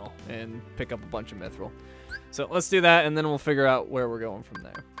while and pick up a bunch of mithril. So let's do that, and then we'll figure out where we're going from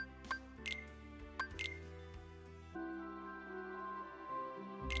there.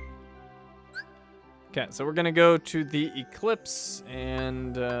 Okay, so we're gonna go to the eclipse,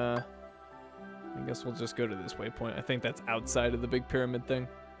 and I guess we'll just go to this waypoint. I think that's outside of the big pyramid thing.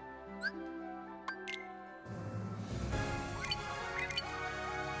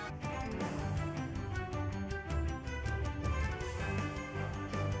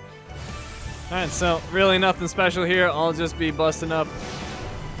 Alright, so really nothing special here. I'll just be busting up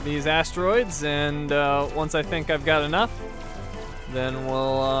these asteroids, and once I think I've got enough, then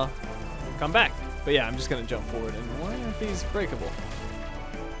we'll come back. But yeah, I'm just gonna jump forward. And why aren't these breakable?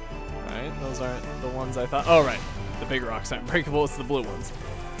 Alright, those aren't the ones I thought. Oh, right. The big rocks aren't breakable, it's the blue ones.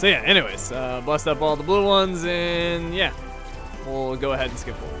 So yeah, anyways, bust up all the blue ones, and yeah, we'll go ahead and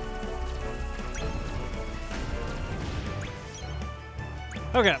skip forward.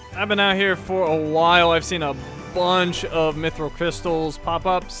 Okay, I've been out here for a while. I've seen a bunch of mithril crystals pop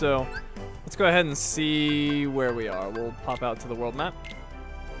up, so let's go ahead and see where we are. We'll pop out to the world map.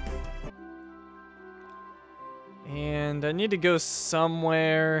 And I need to go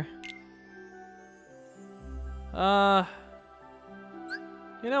somewhere. You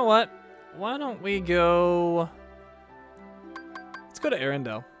know what? Why don't we go... Let's go to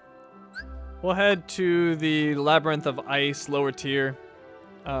Arendelle. We'll head to the Labyrinth of Ice, lower tier.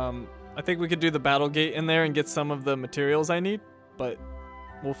 I think we could do the battle gate in there and get some of the materials I need, but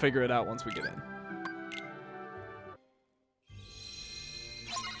we'll figure it out once we get in.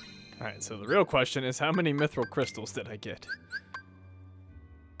 Alright, so the real question is, how many mithril crystals did I get?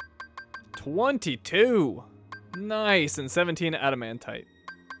 22! Nice! And 17 adamantite.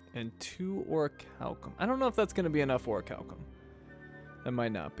 And 2 orichalcum. I don't know if that's going to be enough orichalcum. That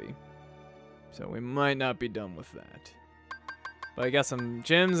might not be. So we might not be done with that. But I got some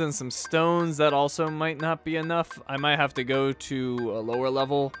gems and some stones that also might not be enough. I might have to go to a lower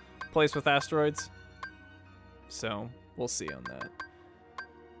level place with asteroids. So we'll see on that.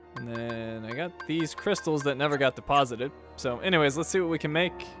 And then I got these crystals that never got deposited. So anyways, let's see what we can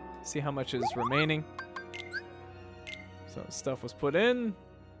make. See how much is remaining. So stuff was put in.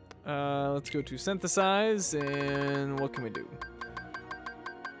 Let's go to synthesize, and what can we do?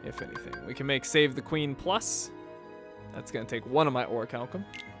 If anything, we can make Save the Queen Plus. That's gonna take one of my orichalcum.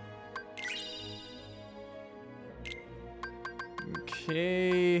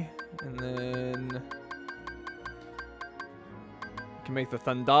 Okay, and then we can make the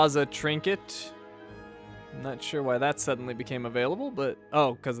Thundaza Trinket. I'm not sure why that suddenly became available, but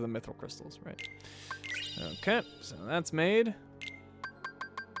oh, because of the mithril crystals, right? Okay, so that's made.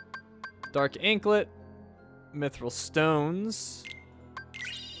 Dark Anklet, mithril stones.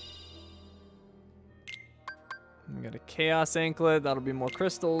 We got a Chaos Anklet, that'll be more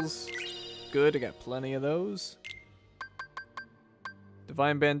crystals. Good, I got plenty of those.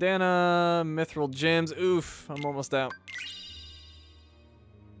 Divine Bandana, mithril gems. Oof, I'm almost out.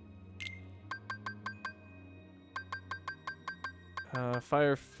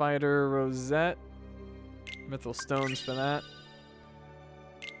 Firefighter Rosette. Mithril stones for that.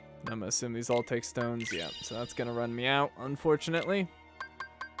 I'm gonna assume these all take stones. Yeah, so that's gonna run me out, unfortunately.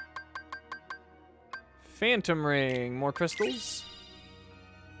 Phantom Ring, more crystals.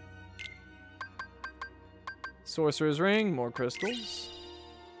 Sorcerer's Ring, more crystals.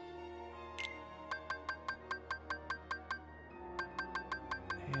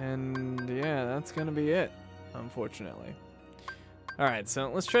 And yeah, that's gonna be it, unfortunately. Alright,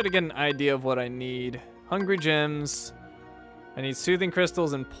 so let's try to get an idea of what I need. Hungry gems. I need soothing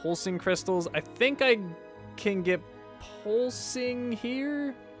crystals and pulsing crystals. I think I can get pulsing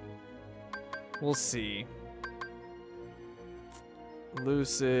here. We'll see.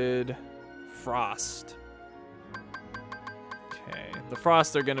 Lucid. Frost. Okay, the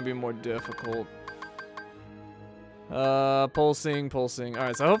frost are gonna be more difficult. Pulsing.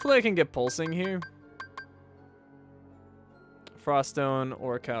 Alright, so hopefully I can get pulsing here. Froststone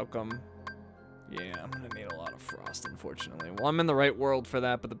or Calcum. Yeah, I'm gonna need a lot of frost, unfortunately. Well, I'm in the right world for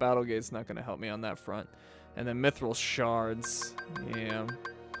that, but the battle gate's not gonna help me on that front. And then mithril shards. Yeah.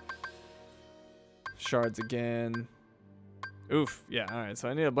 Shards again. Oof. Yeah, alright, so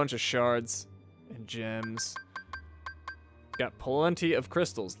I need a bunch of shards and gems. Got plenty of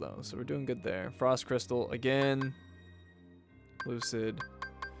crystals, though, so we're doing good there. Frost crystal again. Lucid.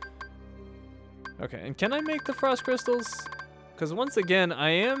 Okay, and can I make the frost crystals? Because once again, I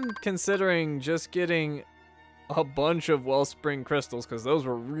am considering just getting a bunch of wellspring crystals, because those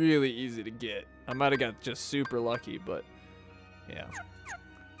were really easy to get. I might have got just super lucky, but yeah.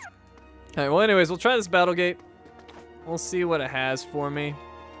 Alright, well anyways, we'll try this battle gate. We'll see what it has for me.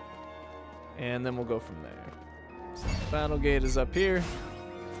 And then we'll go from there. So the battle gate is up here.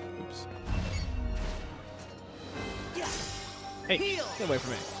 Oops. Hey, get away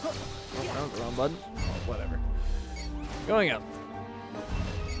from me. Oh, no, the wrong button. Oh, whatever. Going up.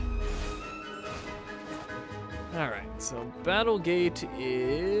 Alright, so battle gate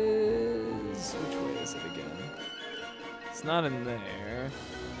is... Which way is it again? It's not in there.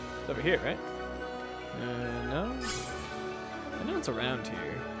 It's over here, right? No? I know it's around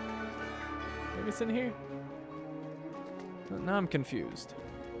here. Maybe it's in here? Now I'm confused.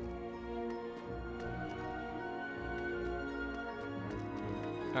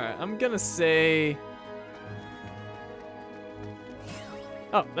 Alright, I'm gonna say...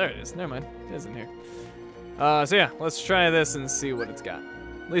 Oh, there it is. Never mind. It isn't here. So yeah, let's try this and see what it's got.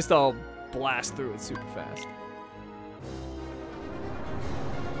 At least I'll blast through it super fast.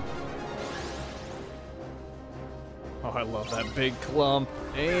 Oh, I love that big clump.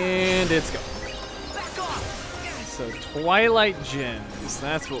 And it's gone. So Twilight Gems,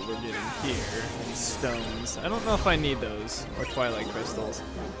 that's what we're getting here. And stones. I don't know if I need those. Or Twilight Crystals.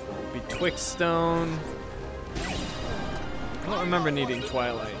 Betwixt Stone. I don't remember needing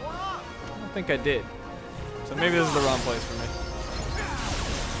Twilight. I don't think I did. So maybe this is the wrong place for me.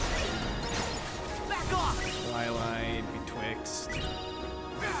 Twilight, Betwixt.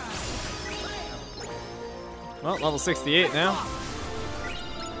 Well, level 68 now.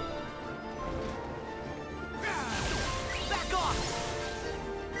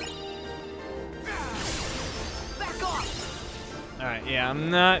 Alright, yeah,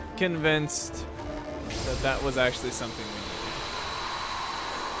 I'm not convinced that that was actually something we needed.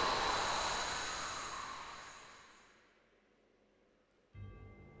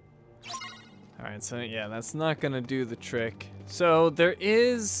 Alright, so yeah, that's not gonna do the trick. So there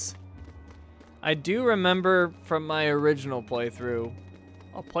is... I do remember from my original playthrough,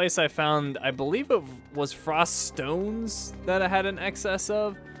 a place I found, I believe it was frost stones that I had an excess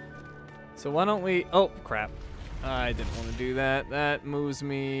of. So why don't we... Oh, crap. I didn't want to do that. That moves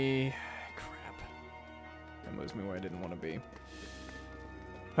me... Crap. That moves me where I didn't want to be.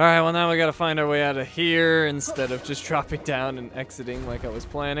 Alright, well now we gotta find our way out of here instead of just dropping down and exiting like I was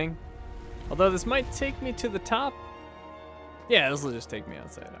planning. Although this might take me to the top. Yeah, this will just take me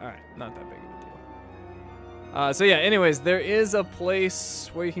outside. Alright, not that big of a deal. So yeah, anyways, there is a place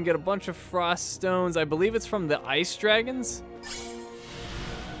where you can get a bunch of frost stones. I believe it's from the ice dragons.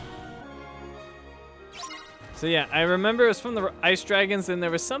 So yeah, I remember it was from the ice dragons, and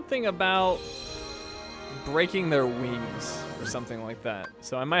there was something about breaking their wings or something like that.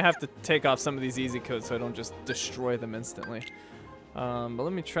 So I might have to take off some of these easy codes so I don't just destroy them instantly. But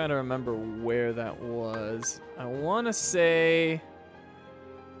let me try to remember where that was. I want to say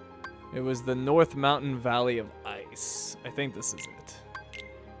it was the North Mountain Valley of Ice. I think this is it.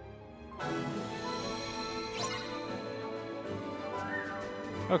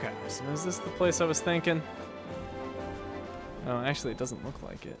 Okay, so is this the place I was thinking? Oh, actually, it doesn't look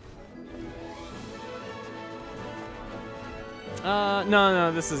like it.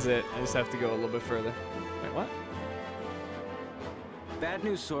 No, this is it. I just have to go a little bit further. Wait, what? Bad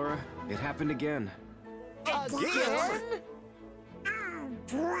news, Sora. It happened again. Again? Oh,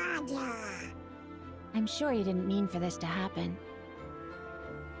 brother. I'm sure you didn't mean for this to happen.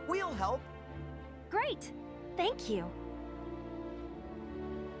 We'll help. Great. Thank you.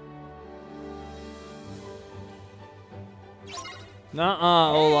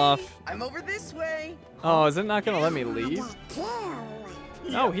 Nuh-uh, Olaf. I'm over this way. Oh, is it not gonna let me leave?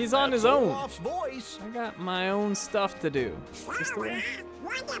 No, he's on his own. Olaf's voice. I got my own stuff to do. Just the way.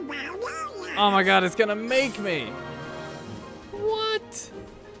 Oh my god, it's gonna make me. What?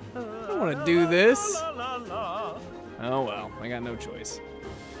 I don't want to do this. Oh well, I got no choice.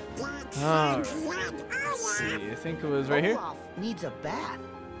 Alright. Let's see, I think it was right here. Olaf needs a bath.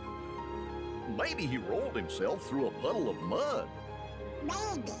 Maybe he rolled himself through a puddle of mud.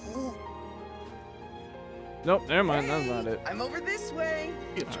 Nope, never mind, that's not it. I'm over this way.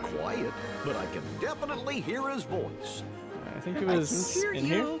 It's quiet, but I can definitely hear his voice. I think it was I can hear in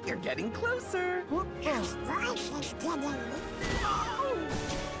you. here. You're getting closer.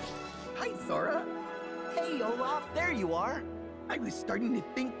 Hi, Sora. Hey, Olaf, there you are. I was starting to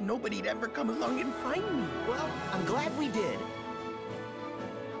think nobody'd ever come along and find me. Well, I'm glad we did.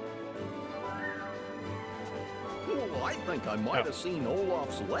 Oh, I think I might have seen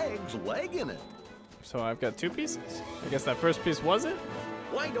Olaf's legs legging it. So I've got two pieces. I guess that first piece was it?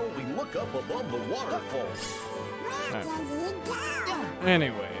 Why don't we look up above the waterfall?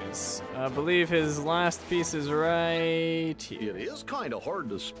 Anyways, I believe his last piece is right here. It is kind of hard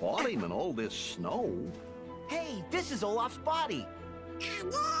to spot him in all this snow. Hey, this is Olaf's body.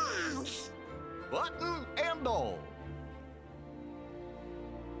 Button and all.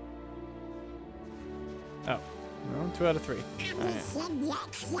 Oh, no, 2 out of 3. Alright.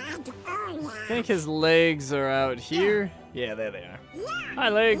 I think his legs are out here. Yeah, there they are. Hi,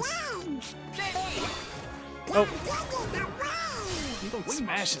 legs. Oh. Don't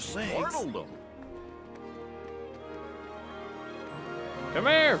smash his legs. Startled him. Come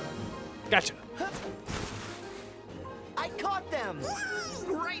here. Gotcha. I caught them.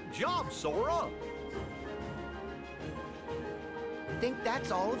 Great job, Sora. Think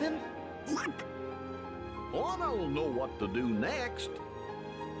that's all of him? Anna will know what to do next.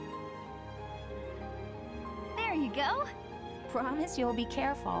 There you go. Promise you'll be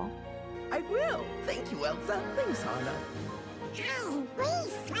careful. I will. Thank you, Elsa. Thanks, Anna. Oh,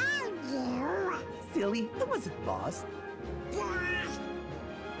 we found you. Silly, I wasn't lost.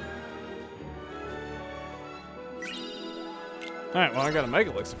 Alright, well, I got a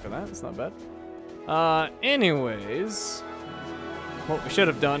Mega Elixir for that. It's not bad. Anyways, what we should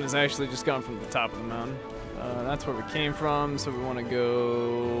have done is actually just gone from the top of the mountain. That's where we came from, so we want to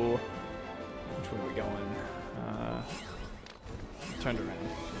go... Which way are we going? Turned around.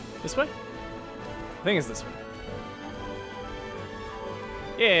 This way? I think it's this way.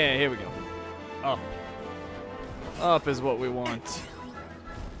 Yeah, here we go. Up. Up is what we want.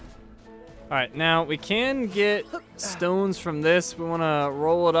 Alright, now we can get stones from this. We want to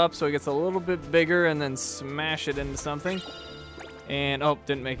roll it up so it gets a little bit bigger and then smash it into something. And, oh,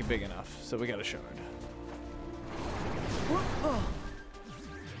 didn't make it big enough, so we got a shard. Don't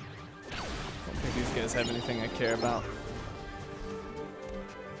think these guys have anything I care about.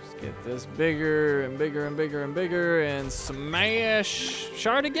 Just get this bigger and bigger and bigger and bigger and smash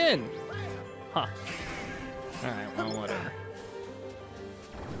shard again. Huh. Alright, well, whatever.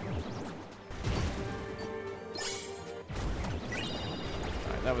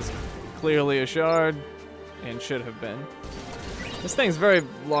 Alright, that was clearly a shard and should have been. This thing's very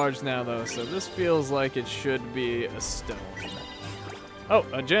large now, though, so this feels like it should be a stone. Oh,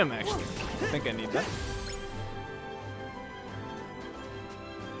 a gem, actually. I think I need that.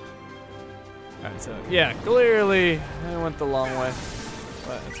 Alright, so, yeah, clearly I went the long way.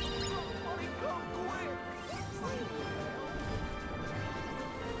 But it's fine.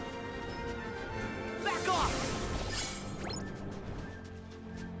 Back off!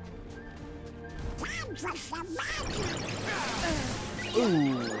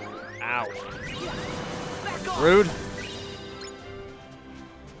 Ooh, ow. Rude.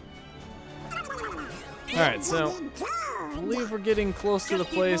 Alright, so I believe we're getting close to the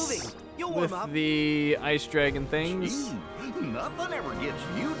place with the ice dragon things. Gee, nothing ever gets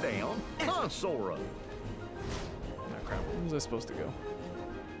you down, huh, Sora? Oh crap, where was I supposed to go?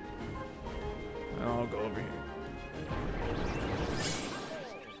 I'll go over here.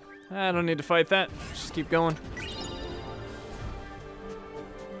 I don't need to fight that. Just keep going.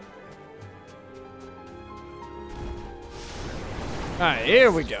 Alright, here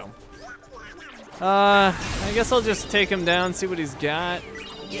we go. I guess I'll just take him down, see what he's got.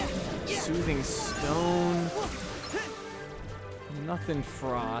 Soothing stone. Nothing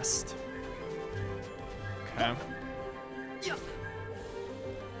frost. Okay.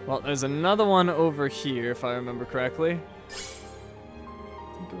 Well, there's another one over here, if I remember correctly. I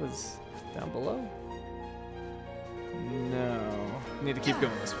think it was down below. No. Need to keep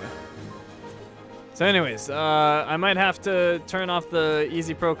going this way. So anyways, I might have to turn off the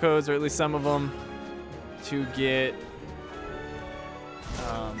Easy Pro codes, or at least some of them, to get...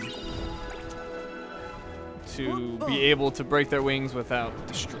 to be able to break their wings without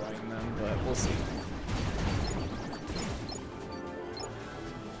destroying them, but we'll see.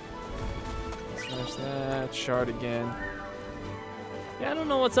 Smash that, shard again. Yeah, I don't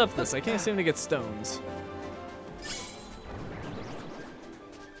know what's up with this. I can't seem to get stones.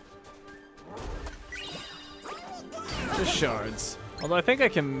 Just shards. Although I think I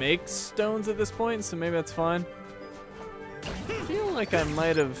can make stones at this point, so maybe that's fine. I feel like I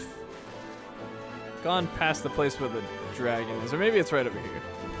might have gone past the place where the dragon is, or maybe it's right over here.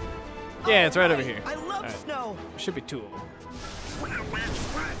 Yeah, it's right over here. I love snow. Should be two of them.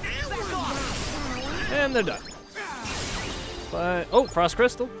 And they're done. But oh, frost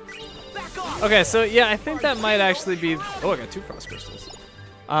crystal. Okay, so yeah, I think that might actually be. Oh, I got 2 frost crystals.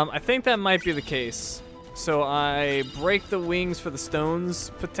 I think that might be the case. So I break the wings for the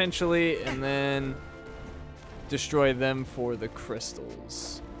stones potentially, and then destroy them for the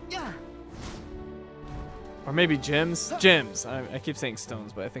crystals. Yeah. Or maybe gems? Gems. I keep saying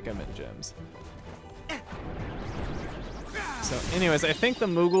stones, but I think I meant gems. So anyways, I think the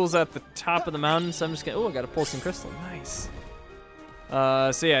Moogle's at the top of the mountain, so I'm just gonna... Oh, I got a pulsing crystal. Nice.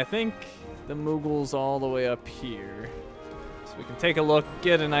 So yeah, I think the Moogle's all the way up here. So we can take a look,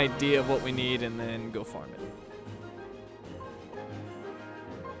 get an idea of what we need, and then go farm it.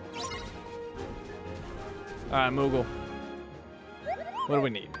 Alright, Moogle. What do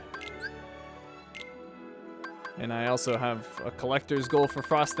we need? And I also have a collector's goal for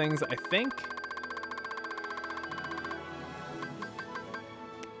frost things, I think.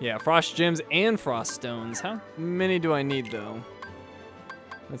 Yeah, frost gems and frost stones. How many do I need, though?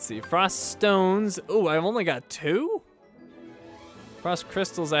 Let's see. Frost stones. Oh, I've only got 2? Frost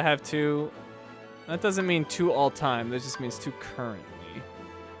crystals, I have 2. That doesn't mean 2 all time. That just means 2 currently.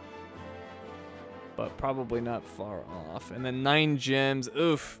 But probably not far off. And then 9 gems.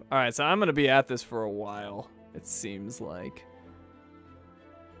 Oof. All right, so I'm going to be at this for a while. It seems like.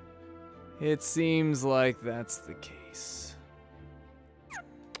 It seems like that's the case.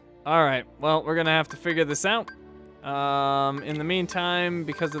 All right, well, we're gonna have to figure this out. In the meantime,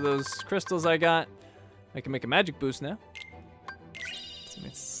 because of those crystals I got, I can make a magic boost now.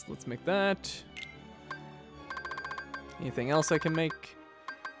 Let's make that. Anything else I can make?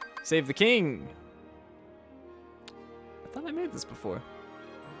 Save the king. I thought I made this before.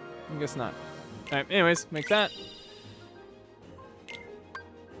 I guess not. All right, anyways, make that.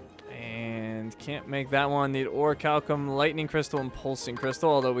 And can't make that one. Need orichalcum, lightning crystal, and pulsing crystal,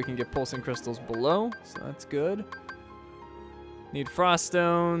 although we can get pulsing crystals below, so that's good. Need frost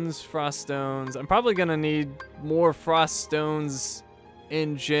stones, frost stones. I'm probably gonna need more frost stones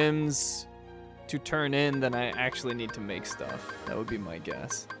in gems to turn in than I actually need to make stuff. That would be my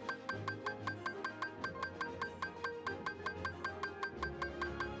guess.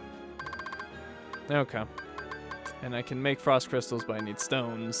 Okay. And I can make frost crystals, but I need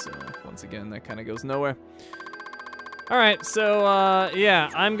stones, so once again, that kind of goes nowhere. Alright, so, yeah,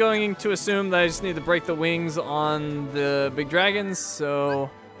 I'm going to assume that I just need to break the wings on the big dragons,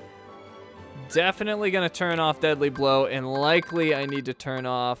 so definitely going to turn off Deadly Blow, and likely I need to turn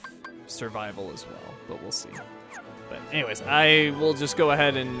off Survival as well, but we'll see. But anyways, I will just go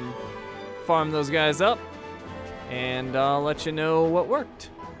ahead and farm those guys up, and I'll let you know what worked.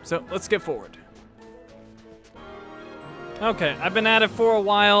 So, let's get forward. Okay, I've been at it for a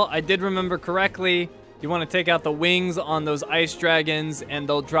while. I did remember correctly. You want to take out the wings on those ice dragons, and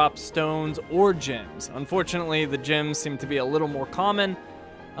they'll drop stones or gems. Unfortunately, the gems seem to be a little more common,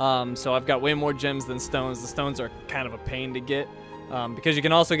 so I've got way more gems than stones. The stones are kind of a pain to get, because you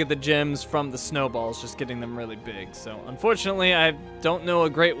can also get the gems from the snowballs, just getting them really big. So unfortunately, I don't know a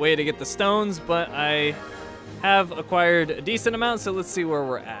great way to get the stones, but I have acquired a decent amount, so let's see where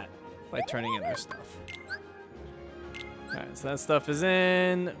we're at by turning in our stuff. Alright, so that stuff is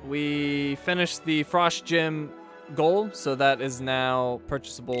in. We finished the Frost Gem goal, so that is now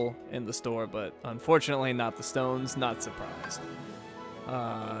purchasable in the store, but unfortunately not the stones, not surprised.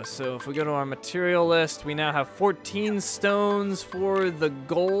 So if we go to our material list, we now have 14 stones for the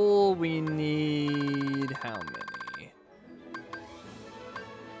goal. We need how many?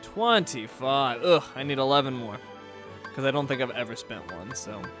 25. Ugh, I need 11 more, because I don't think I've ever spent one,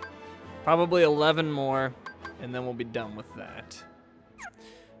 so probably 11 more. And then we'll be done with that.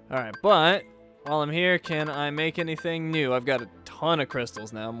 All right, but while I'm here, can I make anything new? I've got a ton of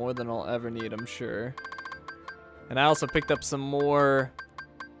crystals now, more than I'll ever need, I'm sure. And I also picked up some more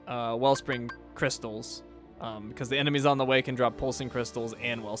Wellspring crystals, because the enemies on the way can drop pulsing crystals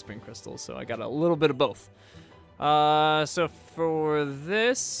and Wellspring crystals, so I got a little bit of both. So for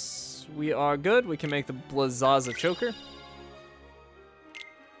this, we are good. We can make the Blazaza choker.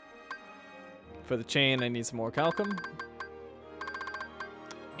 For the chain, I need some more Calcum.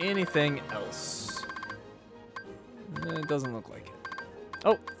 Anything else? It doesn't look like it.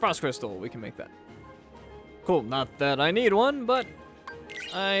 Oh, Frost Crystal. We can make that. Cool. Not that I need one, but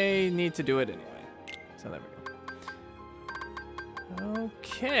I need to do it anyway. So there we go.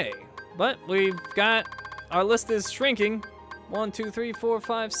 Okay. But we've got... Our list is shrinking. 1, 2, 3, 4,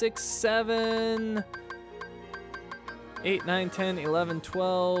 5, 6, 7... 8, 9, 10, 11,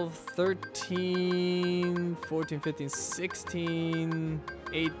 12, 13, 14, 15, 16,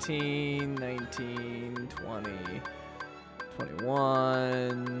 18, 19, 20,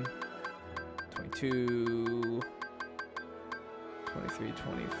 21, 22, 23,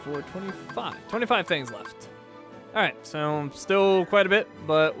 24, 25. 25 things left. Alright, so still quite a bit,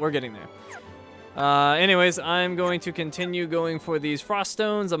 but we're getting there. Anyways, I'm going to continue going for these Frost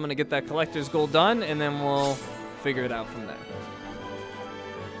Stones. I'm going to get that Collector's Gold done, and then we'll figure it out from there.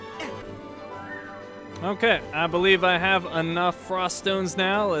 Okay, I believe I have enough Frost Stones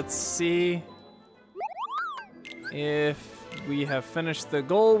now. Let's see if we have finished the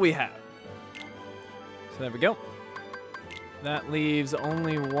goal. We have. So there we go. That leaves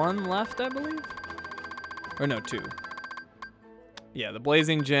only one left, I believe. Or no, 2. Yeah, the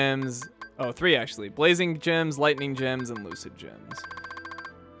Blazing Gems. Oh, 3 actually. Blazing Gems, Lightning Gems, and Lucid Gems.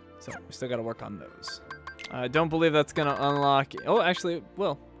 So we still got to work on those. I don't believe that's going to unlock... Oh, actually, it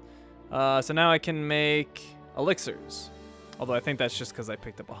will. So now I can make elixirs. Although I think that's just because I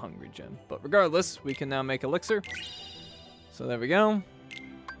picked up a hungry gem. But regardless, we can now make elixir. So there we go.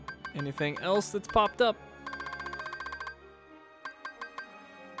 Anything else that's popped up?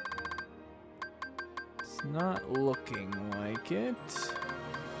 It's not looking like it.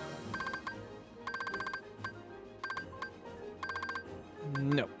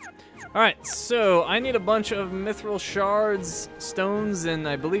 Nope. Alright, so I need a bunch of mithril shards, stones, and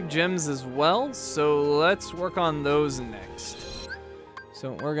I believe gems as well. So let's work on those next.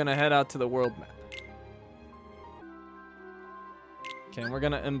 So we're going to head out to the world map. Okay, and we're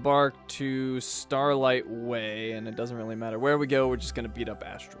going to embark to Starlight Way, and it doesn't really matter where we go, we're just going to beat up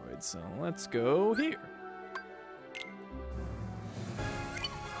asteroids. So let's go here.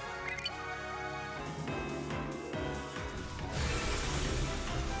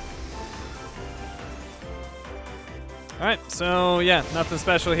 Alright, so yeah, nothing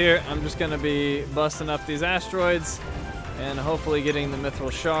special here. I'm just going to be busting up these asteroids and hopefully getting the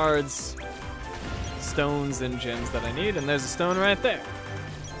mithril shards, stones, and gems that I need. And there's a stone right there.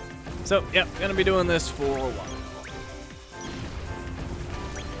 So, yeah, going to be doing this for a while.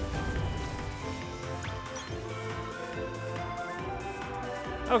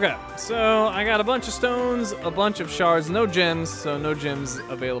 Okay, so I got a bunch of stones, a bunch of shards, no gems, so no gems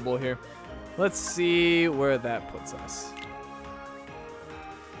available here. Let's see where that puts us.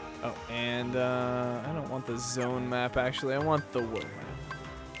 Oh, and I don't want the zone map, actually. I want the world map.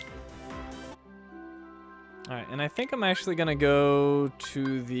 Alright, and I think I'm actually going to go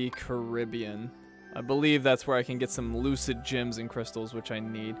to the Caribbean. I believe that's where I can get some lucid gems and crystals, which I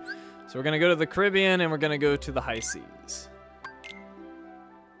need. So we're going to go to the Caribbean, and we're going to go to the high seas.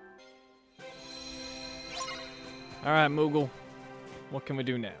 Alright, Moogle. What can we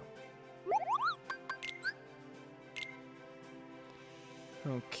do now?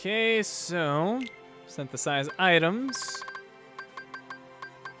 Okay, so synthesize items.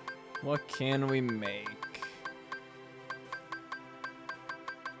 What can we make?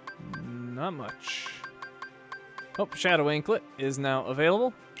 Not much. Oh, Shadow Anklet is now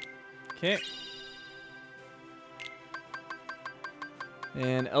available. Okay.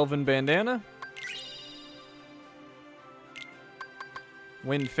 And Elven Bandana.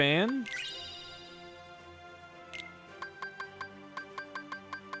 Wind Fan.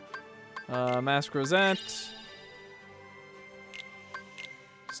 Mask Rosette.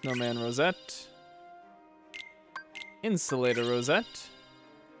 Snowman Rosette. Insulator Rosette.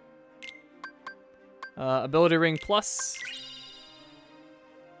 Ability Ring Plus.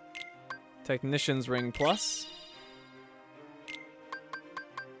 Technician's Ring Plus.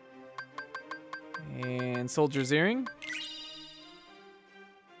 And Soldier's Earring.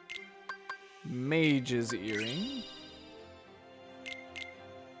 Mage's Earring.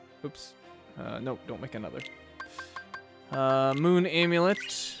 Oops. Nope, don't make another. Moon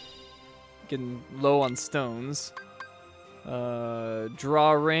Amulet. Getting low on stones.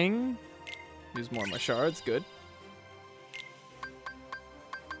 Draw ring. Use more of my shards. Good.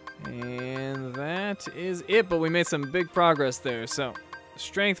 And that is it, but we made some big progress there. So,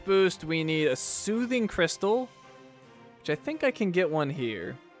 strength boost, we need a soothing crystal, which I think I can get one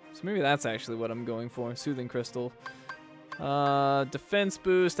here. So maybe that's actually what I'm going for, soothing crystal. Defense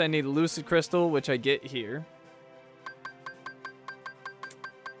boost, I need lucid crystal, which I get here.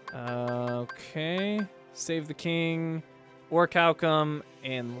 Okay, save the king, orichalcum,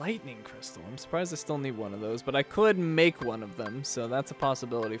 and lightning crystal. I'm surprised I still need one of those, but I could make one of them, so that's a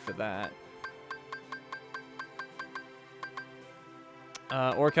possibility for that.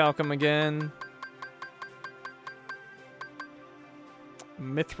 Orichalcum again.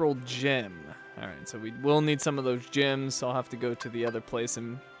 Mithril gem. Alright, so we will need some of those gems, so I'll have to go to the other place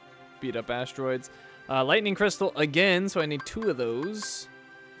and beat up asteroids. Lightning crystal again, so I need 2 of those.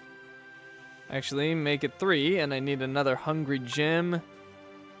 Actually, make it 3, and I need another hungry gem.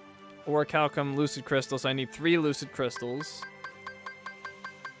 Orichalcum, lucid crystal, so I need 3 lucid crystals.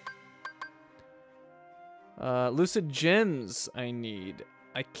 Lucid gems I need.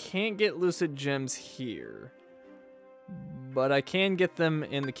 I can't get lucid gems here, but I can get them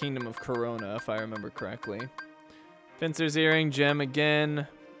in the Kingdom of Corona, if I remember correctly. Fencer's earring, gem again.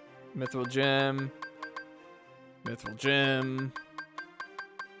 Mithril gem. Mithril gem.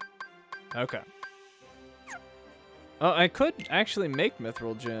 Okay. Oh, I could actually make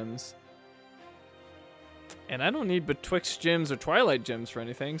mithril gems. And I don't need Betwixt gems or Twilight gems for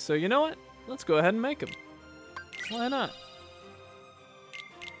anything, so you know what? Let's go ahead and make them. Why not?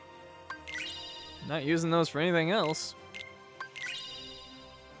 Not using those for anything else.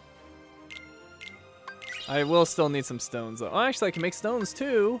 I will still need some stones, though. Oh, actually, I can make stones,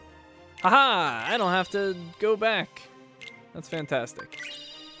 too. Haha! I don't have to go back. That's fantastic.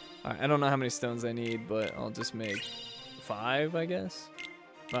 Alright, I don't know how many stones I need, but I'll just make 5, I guess.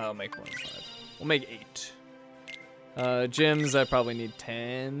 Well, I'll make more than 5. We'll make 8. Gems, I probably need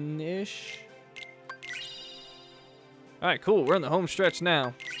 10-ish. Alright, cool. We're in the home stretch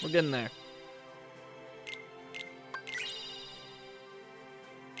now. We're getting there.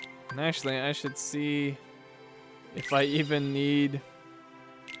 And actually, I should see if I even need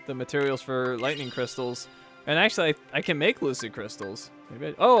the materials for lightning crystals. And actually, I can make lucid crystals.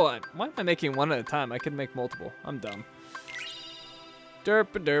 Maybe why am I making one at a time? I could make multiple. I'm dumb.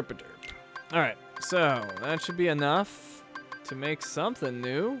 Derp-a-derp-a-derp. Alright, so that should be enough to make something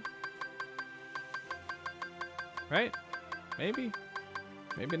new. Right? Maybe.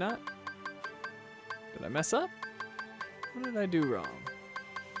 Maybe not. Did I mess up? What did I do wrong?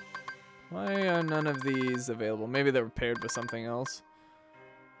 Why are none of these available? Maybe they're paired with something else.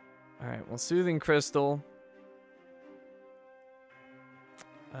 Alright, well, soothing crystal.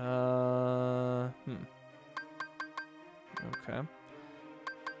 Okay.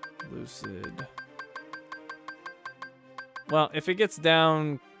 Lucid. Well, if it gets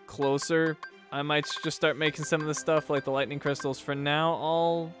down closer, I might just start making some of the stuff like the lightning crystals. For now,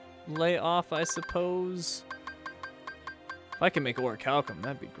 I'll lay off, I suppose. If I can make orichalcum,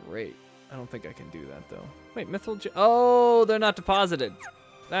 that'd be great. I don't think I can do that, though. Wait, oh, they're not deposited.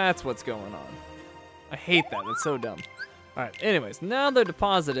 That's what's going on. I hate that. That's so dumb. All right, anyways, now they're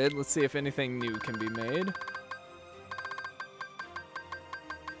deposited. Let's see if anything new can be made.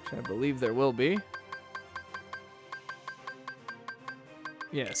 Which I believe there will be.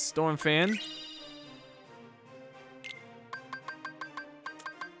 Yes, storm fan.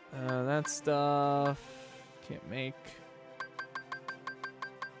 That stuff can't make.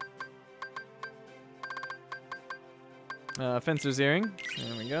 Fencer's earring.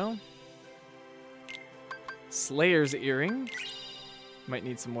 There we go. Slayer's earring. Might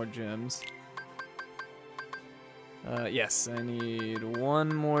need some more gems. Yes, I need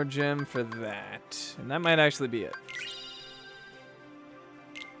one more gem for that. And that might actually be it.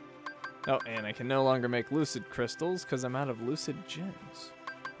 Oh, and I can no longer make lucid crystals because I'm out of lucid gems.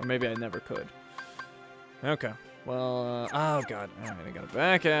 Or maybe I never could. Okay. Well, oh god. Alright, I gotta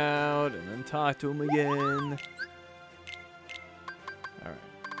back out and then talk to him again. Alright.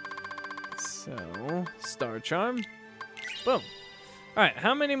 So, Star Charm. Boom. Alright,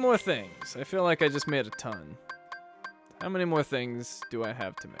 how many more things? I feel like I just made a ton. How many more things do I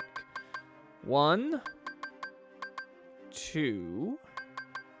have to make? 1, 2,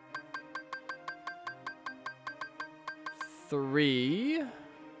 3,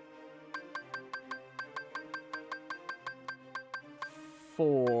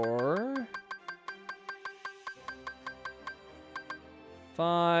 4,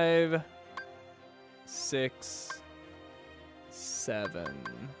 5, 6, 7.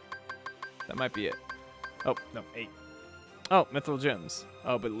 That might be it. Oh, no, 8. Oh, mithril gems.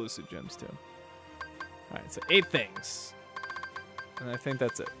 Oh, but lucid gems too. All right, so 8 things. And I think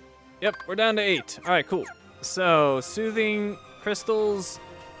that's it. Yep, we're down to 8. All right, cool. So, soothing crystals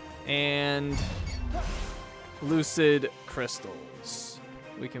and lucid crystals.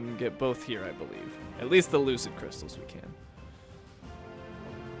 We can get both here, I believe. At least the lucid crystals we can.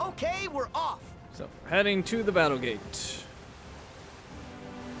 Okay, we're off. So, heading to the battle gate.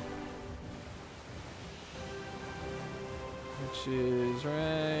 Which is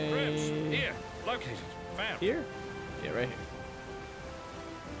right here, located, found. Here? Yeah, right here.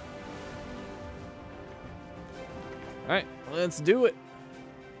 All right, let's do it.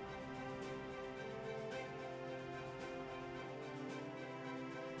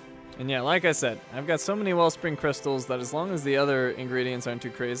 And yeah, like I said, I've got so many wellspring crystals that as long as the other ingredients aren't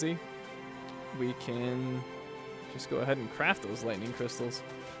too crazy, we can just go ahead and craft those lightning crystals.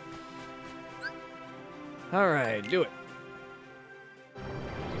 All right, do it.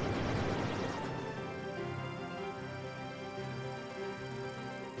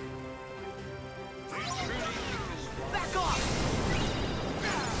 Back off.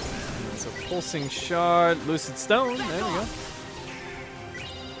 It's a pulsing shard, lucid stone. There we go.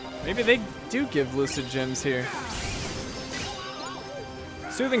 Maybe they do give lucid gems here.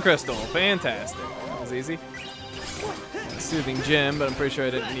 Soothing crystal, fantastic. That was easy. Soothing gem, but I'm pretty sure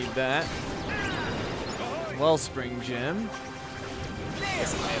I didn't need that. Wellspring gem.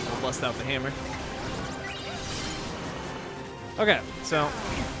 Guess I have to bust out the hammer. Okay, so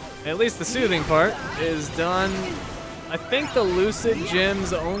at least the soothing part is done. I think the lucid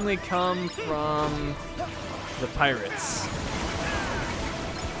gems only come from the pirates.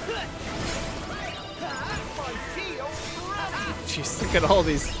 Jeez, look at all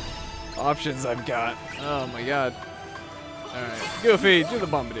these options I've got. Oh my god. Alright, Goofy, do the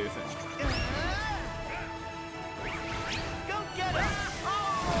Bombadoo thing. Go get him.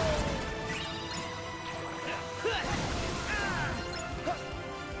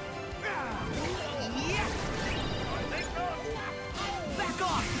 Back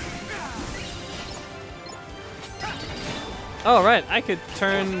off. Oh, right, I could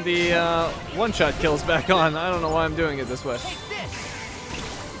turn the one-shot kills back on. I don't know why I'm doing it this way.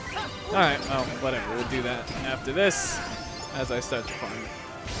 Alright, well, whatever. We'll do that after this as I start to farm it.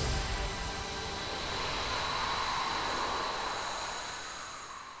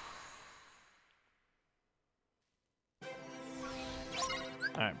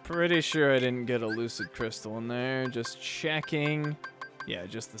 Alright, pretty sure I didn't get a lucid crystal in there. Just checking. Yeah,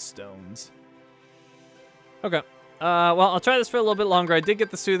 just the stones. Okay. Well, I'll try this for a little bit longer. I did get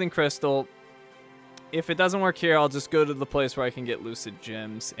the soothing crystal. If it doesn't work here, I'll just go to the place where I can get lucid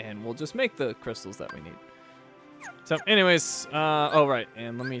gems, and we'll just make the crystals that we need. So, anyways, oh, right,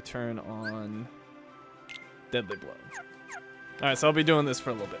 and let me turn on Deadly Blow. All right, so I'll be doing this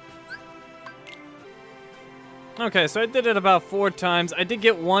for a little bit. Okay, so I did it about 4 times. I did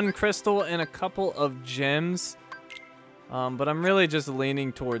get 1 crystal and a couple of gems, but I'm really just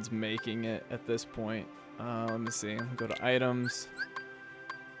leaning towards making it at this point. Let me see, go to items.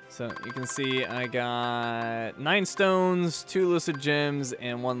 So you can see I got 9 stones, 2 lucid gems,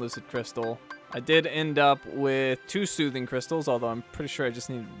 and 1 lucid crystal. I did end up with 2 soothing crystals, although I'm pretty sure I just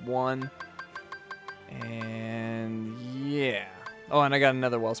need 1. And yeah. Oh, and I got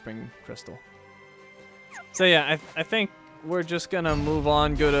another wellspring crystal. So yeah, I think we're just gonna move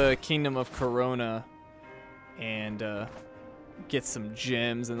on, go to Kingdom of Corona, and get some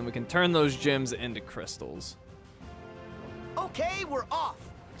gems, and then we can turn those gems into crystals. Okay, we're off.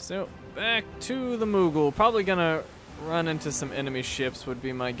 So, back to the Moogle. Probably gonna run into some enemy ships would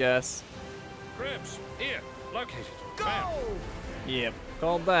be my guess. Cribs, here, located. Go! Found. Yep,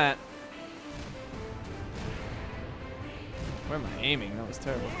 called that. Where am I aiming? That was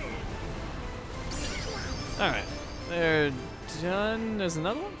terrible. Alright, they're done. There's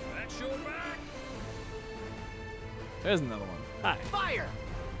another one? That's your back. There's another one. Hi. Fire!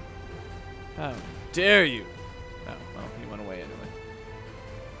 How dare you? Oh, well, he went away anyway.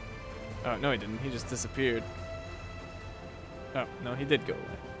 Oh, no he didn't. He just disappeared. Oh, no, he did go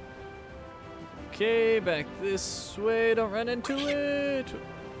away. Okay, back this way. Don't run into it.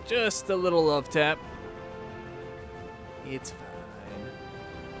 Just a little love tap. It's fine.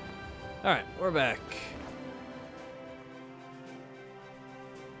 Alright, we're back.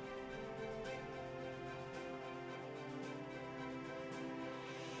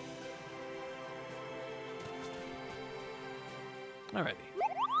 Alrighty.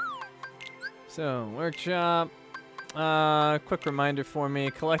 So, workshop. Quick reminder for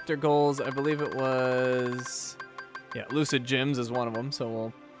me. Collector goals, I believe it was... Yeah, lucid gems is one of them, so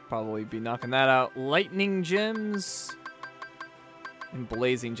we'll probably be knocking that out. Lightning gems. And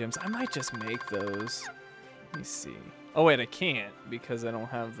blazing gems. I might just make those. Let me see. Oh wait, I can't because I don't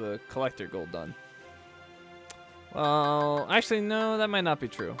have the collector gold done. Well, actually no, that might not be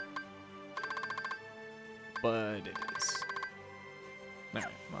true. But it is. Alright,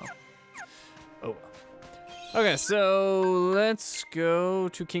 well. Oh. Okay, so let's go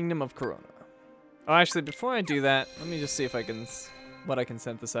to Kingdom of Corona. Oh, actually, before I do that, let me just see if I can, what I can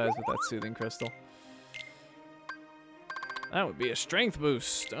synthesize with that soothing crystal. That would be a strength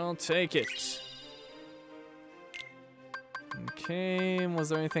boost. I'll take it. Okay, was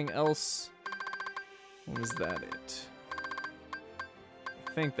there anything else? Or was that it?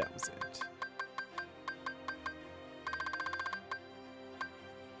 I think that was it.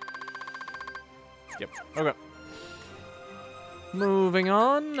 Yep, okay. Moving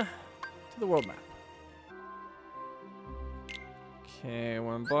on to the world map. Okay,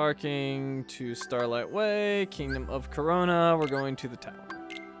 we're embarking to Starlight Way, Kingdom of Corona. We're going to the tower.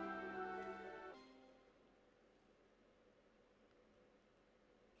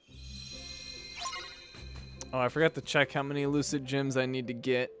 Oh, I forgot to check how many lucid gems I need to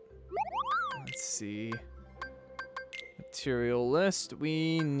get. Let's see. Material list.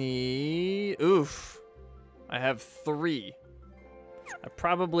 We need... Oof. I have 3. I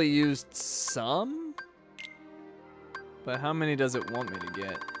probably used some. But how many does it want me to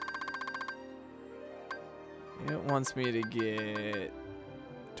get? It wants me to get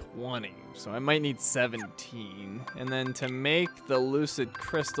 20. So I might need 17. And then to make the lucid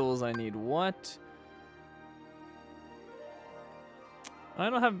crystals, I need what? I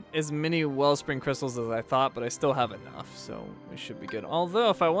don't have as many wellspring crystals as I thought, but I still have enough, so we should be good. Although,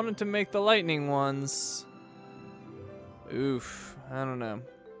 if I wanted to make the lightning ones... Oof, I don't know.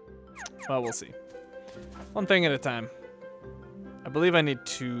 Well, we'll see. One thing at a time. I believe I need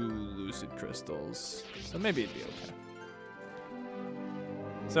 2 lucid crystals, so maybe it'd be okay.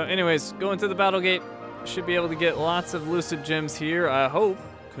 So anyways, going to the battle gate. Should be able to get lots of lucid gems here, I hope,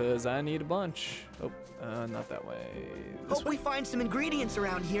 because I need a bunch. Oh, not that way. This Hope way. we find some ingredients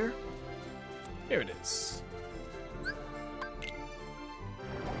around here. Here it is.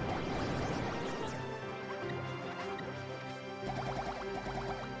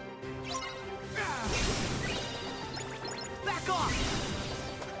 Back off!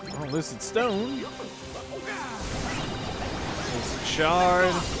 Oh, lucid stone. Lucid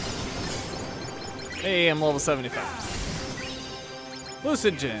shard. Hey, I'm level 75.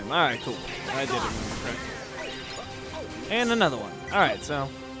 Lucid gem. All right, cool. I did it correct. And another one. All right, so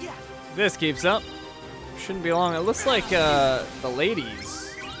this keeps up. Shouldn't be long. It looks like the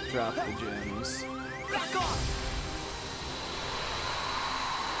ladies dropped the gems. Back off!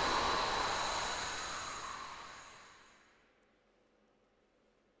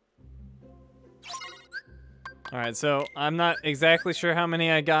 All right, so I'm not exactly sure how many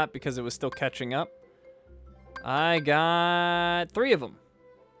I got because it was still catching up. I got 3 of them.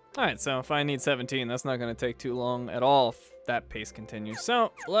 All right, so if I need 17, that's not going to take too long at all if that pace continues.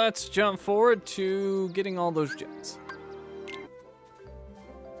 So let's jump forward to getting all those gems.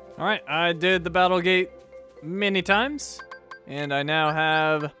 All right, I did the battle gate many times, and I now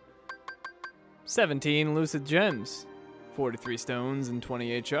have 17 lucid gems, 43 stones, and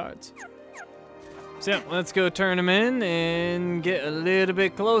 28 shards. So let's go turn them in and get a little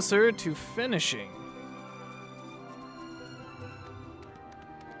bit closer to finishing.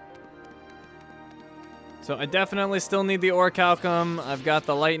 So I definitely still need the orichalcum. I've got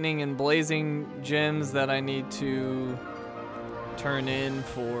the lightning and blazing gems that I need to turn in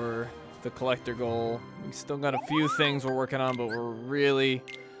for the collector goal. We still got a few things we're working on, but we're really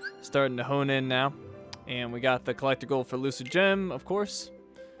starting to hone in now. And we got the collector goal for lucid gem, of course.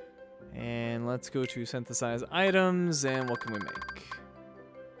 And let's go to synthesize items, and what can we make?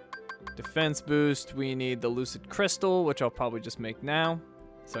 Defense boost, we need the lucid crystal, which I'll probably just make now.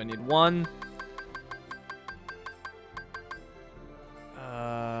 So I need 1.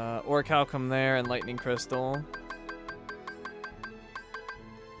 Orichalcum there, and lightning crystal.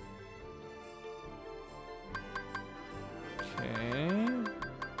 Okay.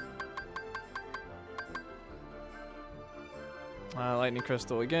 Lightning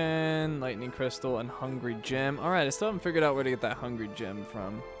crystal again, lightning crystal, and hungry gem. All right, I still haven't figured out where to get that hungry gem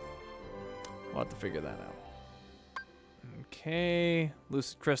from. We'll have to figure that out. Okay,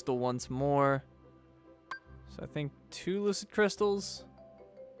 lucid crystal once more. So I think 2 lucid crystals.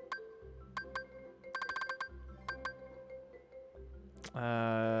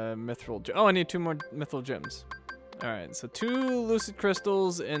 Mithril gem. Oh, I need 2 more mithril gems. All right, so 2 lucid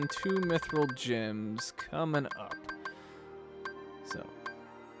crystals and 2 mithril gems coming up. So,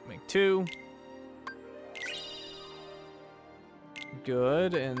 make 2.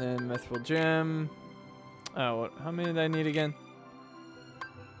 good. And then Mithril Gem. Oh, what, how many did I need again?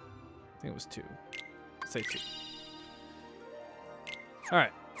 I think it was 2. Let's say 2.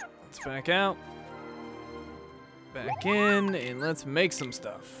 Alright, let's back out. Back in, and let's make some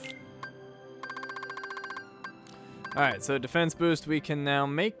stuff. Alright, so defense boost we can now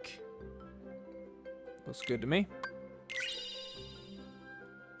make. Looks good to me.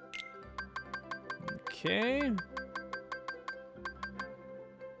 Okay.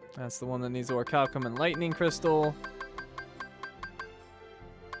 That's the one that needs Orichalcum and Lightning Crystal.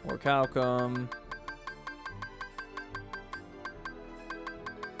 Orichalcum.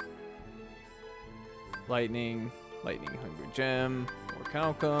 Lightning Hungry Gem,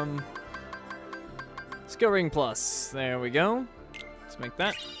 Orichalcum. Skill Ring Plus. There we go. Let's make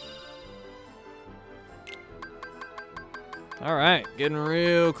that. All right, getting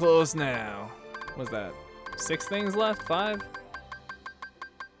real close now. What's that? 6 things left? 5?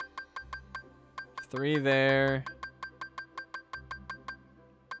 3 there.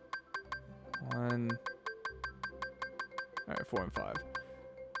 1. All right, 4 and 5.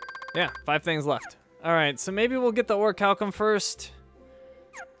 Yeah, 5 things left. All right, so maybe we'll get the Orichalcum first.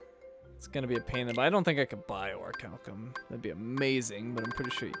 It's gonna be a pain in the butt. I don't think I could buy Orichalcum. That'd be amazing, but I'm pretty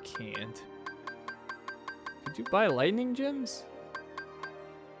sure you can't. Could you buy lightning gems?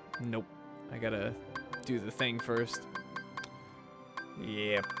 Nope. I gotta do the thing first.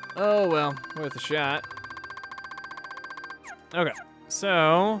 Yep. Oh well, worth a shot. Okay,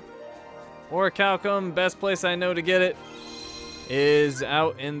 so Orichalcum, best place I know to get it is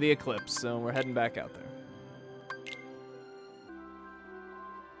out in the Eclipse, so we're heading back out there.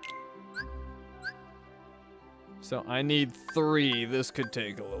 So I need 3. This could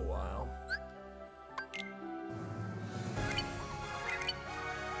take a little while.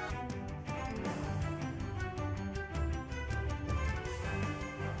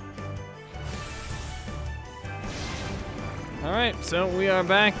 Alright, so we are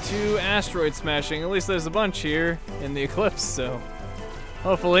back to asteroid smashing. At least there's a bunch here in the Eclipse, so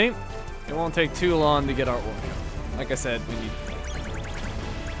hopefully it won't take too long to get our orc. Like I said, we need 3.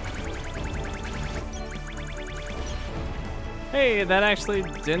 Hey, that actually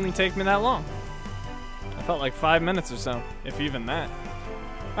didn't take me that long. I felt like 5 minutes or so, if even that.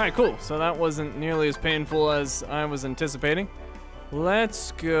 Alright, cool. So that wasn't nearly as painful as I was anticipating.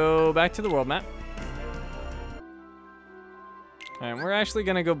 Let's go back to the world map. Alright, we're actually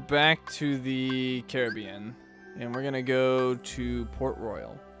gonna go back to the Caribbean, and we're gonna go to Port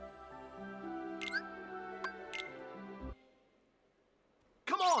Royal.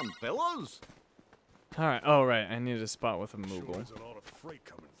 Come on, fellas. Alright, oh right, I need a spot with a Moogle.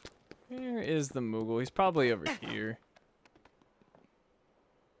 Where is the Moogle? He's probably over here.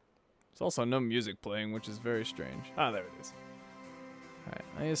 There's also no music playing, which is very strange. Ah, there it is. Alright,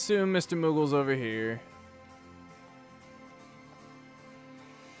 I assume Mr. Moogle's over here.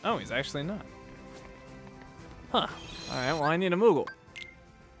 Oh, he's actually not. Huh. Alright, well, I need a Moogle.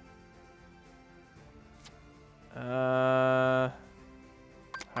 Alright,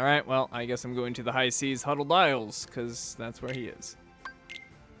 well, I guess I'm going to the High Seas Huddled Isles, because that's where he is.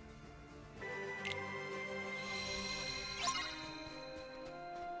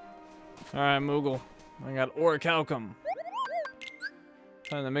 Alright, Moogle. I got Orichalcum.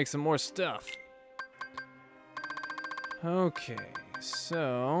 Time to make some more stuff. Okay.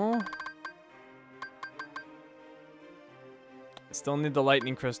 So, I still need the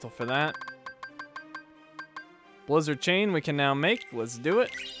lightning crystal for that. Blizzard chain we can now make. Let's do it.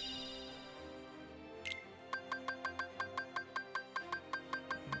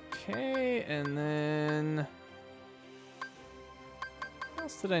 Okay, and then what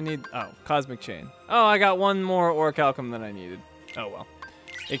else did I need? Oh, cosmic chain. Oh, I got 1 more Orichalcum than I needed. Oh well,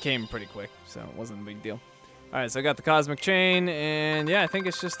 it came pretty quick, so it wasn't a big deal. Alright, so I got the cosmic chain, and yeah, I think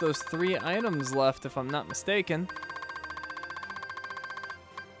it's just those 3 items left, if I'm not mistaken.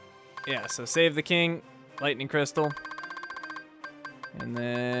 Yeah, so save the king, lightning crystal, and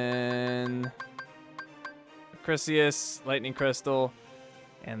then Acrisius, lightning crystal,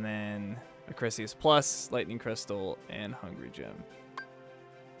 and then Acrisius plus, lightning crystal, and hungry gem.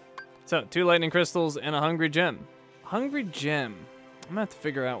 So, 2 lightning crystals and a hungry gem. Hungry gem. I'm gonna have to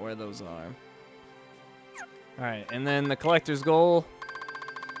figure out where those are. Alright, and then the collector's goal,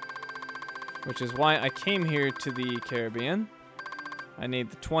 which is why I came here to the Caribbean. I need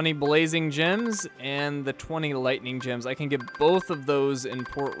the 20 blazing gems and the 20 lightning gems. I can get both of those in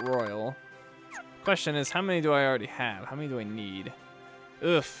Port Royal. Question is, how many do I already have? How many do I need?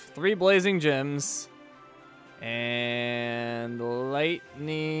 Ugh, 3 blazing gems. And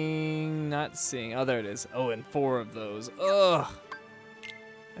lightning, not seeing. Oh, there it is. Oh, and 4 of those. Ugh.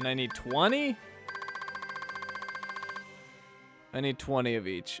 And I need 20? I need 20 of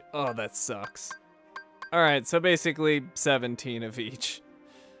each. Oh, that sucks. Alright, so basically 17 of each.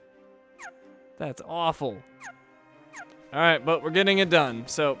 That's awful. Alright, but we're getting it done.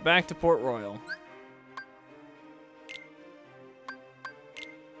 So, back to Port Royal.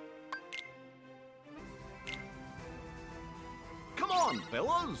 Come on,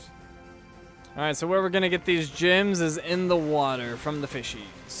 fellas. Alright, so where we're gonna get these gems is in the water from the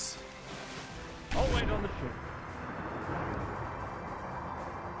fishies. Oh, wait, on the tree.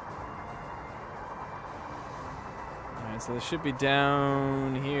 Alright, so they should be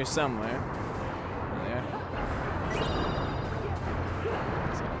down here somewhere. There.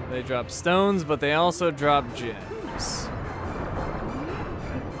 So they drop stones, but they also drop gems.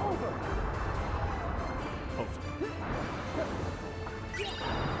 Hopefully.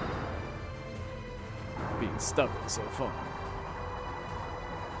 Being stubborn so far.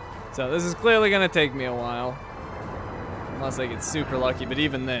 So this is clearly gonna take me a while. Unless I get super lucky, but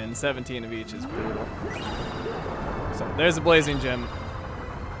even then, 17 of each is brutal. So there's a blazing gem.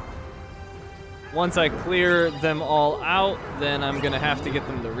 Once I clear them all out, then I'm gonna have to get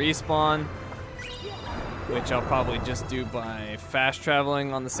them to respawn, which I'll probably just do by fast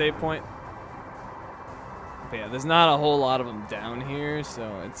traveling on the save point. But yeah, there's not a whole lot of them down here,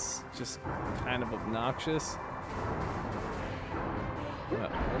 so it's just kind of obnoxious.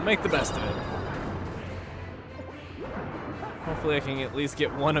 But we'll make the best of it. Hopefully I can at least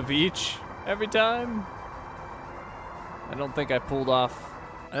get one of each every time. I don't think I pulled off.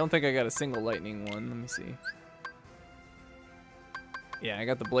 I don't think I got a single lightning one. Let me see. Yeah, I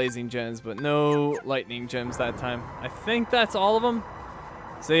got the blazing gems, but no lightning gems that time. I think that's all of them.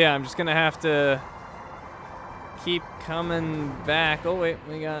 So yeah, I'm just gonna have to keep coming back. Oh wait,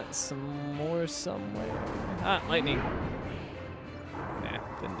 we got some more somewhere. Ah, lightning. Nah,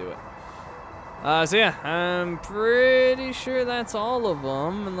 didn't do it. So yeah, I'm pretty sure that's all of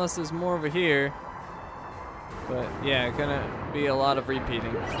them, unless there's more over here. But yeah, gonna be a lot of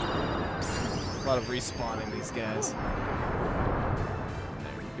repeating. A lot of respawning these guys.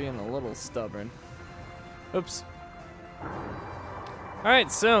 They're being a little stubborn. Oops.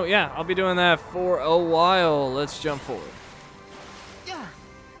 Alright, so yeah, I'll be doing that for a while. Let's jump forward.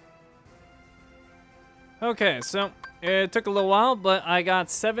 Okay, so it took a little while, but I got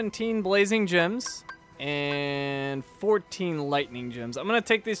 17 blazing gems and 14 lightning gems. I'm gonna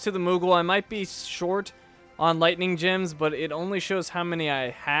take these to the Moogle. I might be short on lightning gems, but it only shows how many I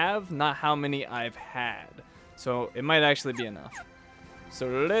have, not how many I've had. So it might actually be enough. So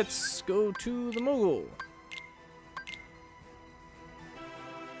let's go to the Moogle.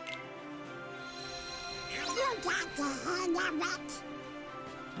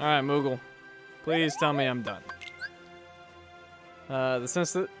 Alright, Moogle. Please tell me I'm done.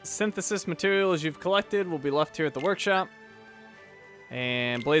 The synthesis materials you've collected will be left here at the workshop.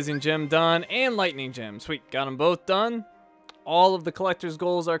 And blazing gem done, and lightning gem. Sweet, got them both done. All of the collector's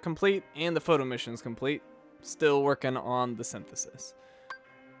goals are complete, and the photo mission's complete. Still working on the synthesis.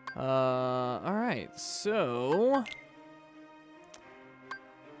 Alright, so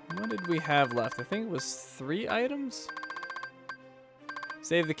what did we have left? I think it was 3 items.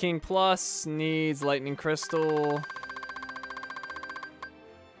 Save the King Plus needs lightning crystal.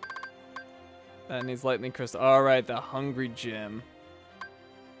 That needs lightning crystal. Alright, the hungry gem.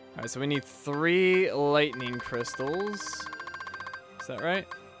 Alright, so we need 3 lightning crystals. Is that right?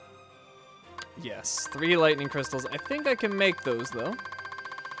 Yes, 3 lightning crystals. I think I can make those, though.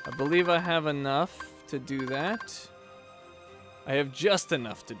 I believe I have enough to do that. I have just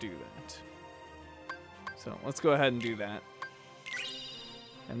enough to do that. So let's go ahead and do that.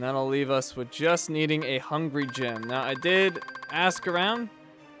 And that'll leave us with just needing a hungry gem. Now, I did ask around,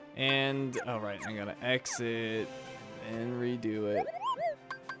 and... oh, right, I gotta exit and redo it.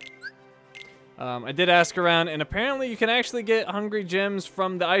 I did ask around, and apparently you can actually get hungry gems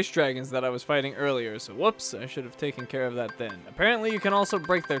from the ice dragons that I was fighting earlier. So, whoops, I should have taken care of that then. Apparently you can also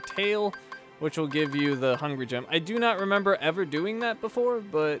break their tail, which will give you the hungry gem. I do not remember ever doing that before,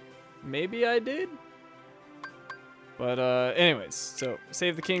 but maybe I did. But anyways, so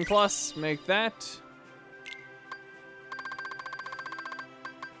save the King Plus, make that.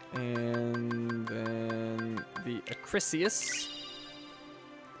 And then the Acrisius.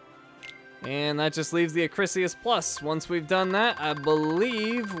 And that just leaves the Acrisius Plus. Once we've done that, I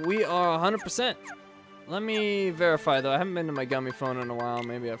believe we are 100%. Let me verify, though. I haven't been to my gummy phone in a while.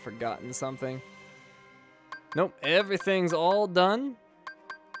 Maybe I've forgotten something. Nope, everything's all done.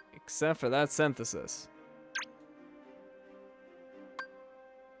 Except for that synthesis.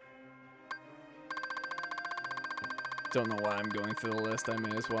 don't know why I'm going through the list. I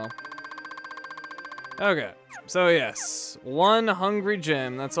may as well. Okay, so yes, 1 hungry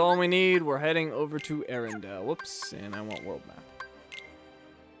gem. That's all we need. We're heading over to Arendelle. Whoops, and I want world map.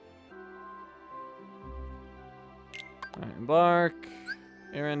 All right, embark.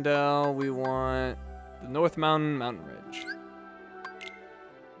 Arendelle, we want the North Mountain, Mountain Ridge.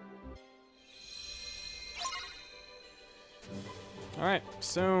 All right,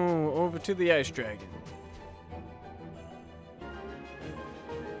 so over to the Ice Dragon.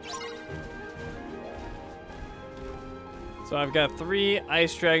 So I've got 3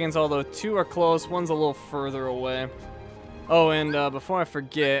 Ice Dragons, although 2 are close. One's a little further away. Oh, and before I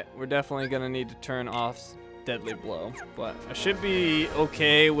forget, we're definitely gonna need to turn off Deadly Blow, but I should be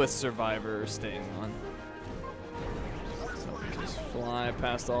okay with Survivor staying on. So just fly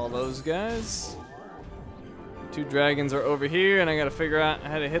past all those guys. 2 dragons are over here, and I gotta figure out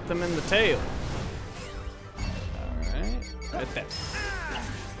how to hit them in the tail. Alright, right there.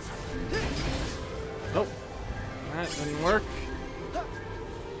 Oh, that didn't work.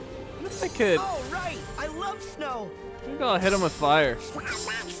 What if I could? Oh, right! I love snow! Maybe I'll hit him with fire.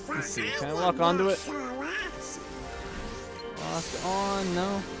 Let's see, can I lock onto it? Locked on,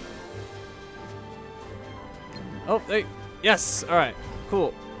 no. Oh, hey, yes, alright,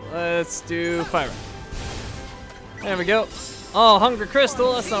 cool. Let's do fire. There we go. Oh, Hungry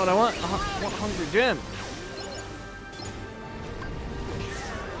Crystal, that's not what I want. I want Hungry Gem.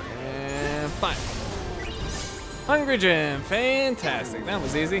 And fire. Hungry Gem, fantastic. That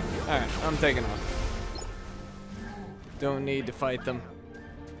was easy. Alright, I'm taking off. Don't need to fight them.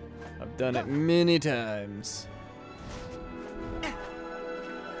 I've done it many times.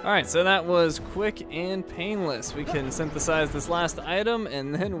 Alright, so that was quick and painless. We can synthesize this last item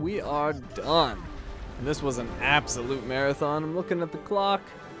and then we are done. And this was an absolute marathon. I'm looking at the clock.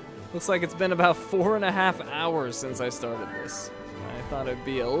 Looks like it's been about 4.5 hours since I started this. I thought it'd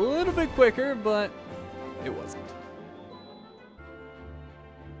be a little bit quicker, but it wasn't.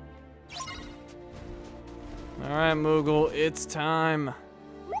 Alright, Moogle, it's time.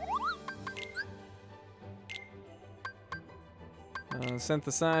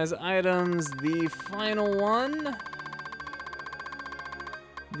 Synthesize items, the final one.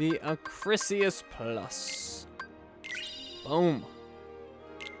 The Acrisius Plus. Boom.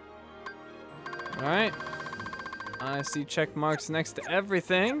 Alright. I see check marks next to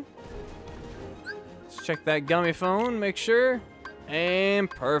everything. Let's check that gummy phone, make sure. And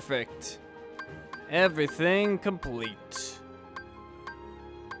perfect. Everything complete.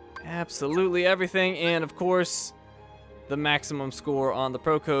 Absolutely everything, and of course, the maximum score on the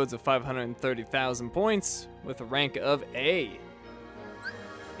pro codes of 530,000 points with a rank of A.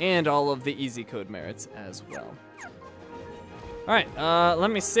 And all of the easy code merits as well. Alright, let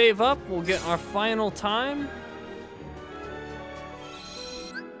me save up. We'll get our final time.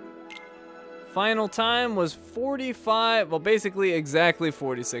 Final time was 45, well, basically exactly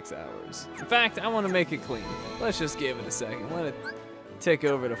 46 hours. In fact, I want to make it clean. Let's just give it a second. Let it tick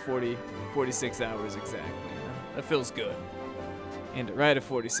over to 46 hours exactly. That feels good. And right at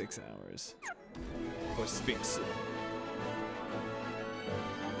 46 hours. Of course, it's being slow.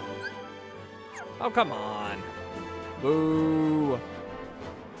 Oh, come on. Boo.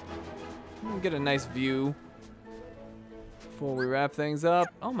 Let me get a nice view before we wrap things up.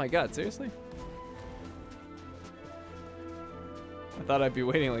 Oh my god, seriously? I thought I'd be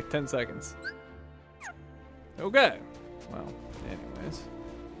waiting like 10 seconds. Okay. Well, anyways.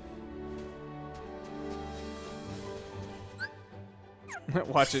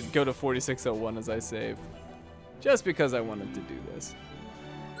 Watch it go to 4601 as I save. Just because I wanted to do this.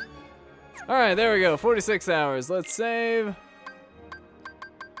 Alright, there we go. 46 hours. Let's save.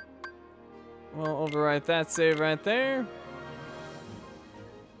 We'll overwrite that save right there.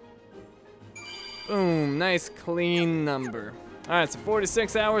 Boom. Nice clean number. Alright, so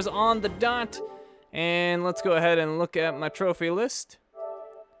 46 hours on the dot. And let's go ahead and look at my trophy list.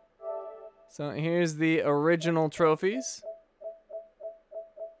 So here's the original trophies.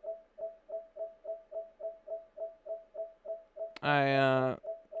 I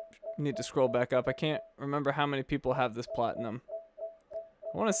need to scroll back up. I can't remember how many people have this platinum.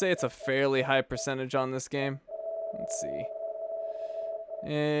 I want to say it's a fairly high percentage on this game. Let's see.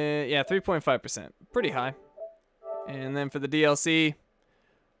 Yeah, 3.5%. Pretty high. And then for the DLC,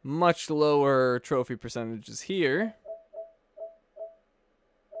 much lower trophy percentages here.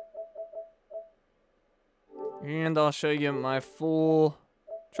 And I'll show you my full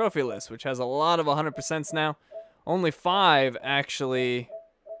trophy list, which has a lot of 100%s now. Only 5 actually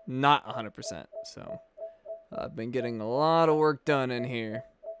not 100%. So I've been getting a lot of work done in here.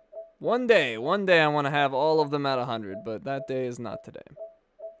 One day I want to have all of them at 100, but that day is not today.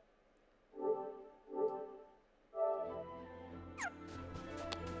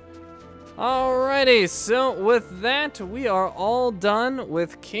 Alrighty, so with that, we are all done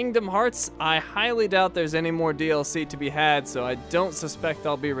with Kingdom Hearts. I highly doubt there's any more DLC to be had, so I don't suspect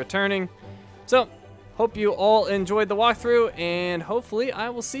I'll be returning. So, hope you all enjoyed the walkthrough, and hopefully I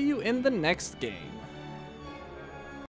will see you in the next game.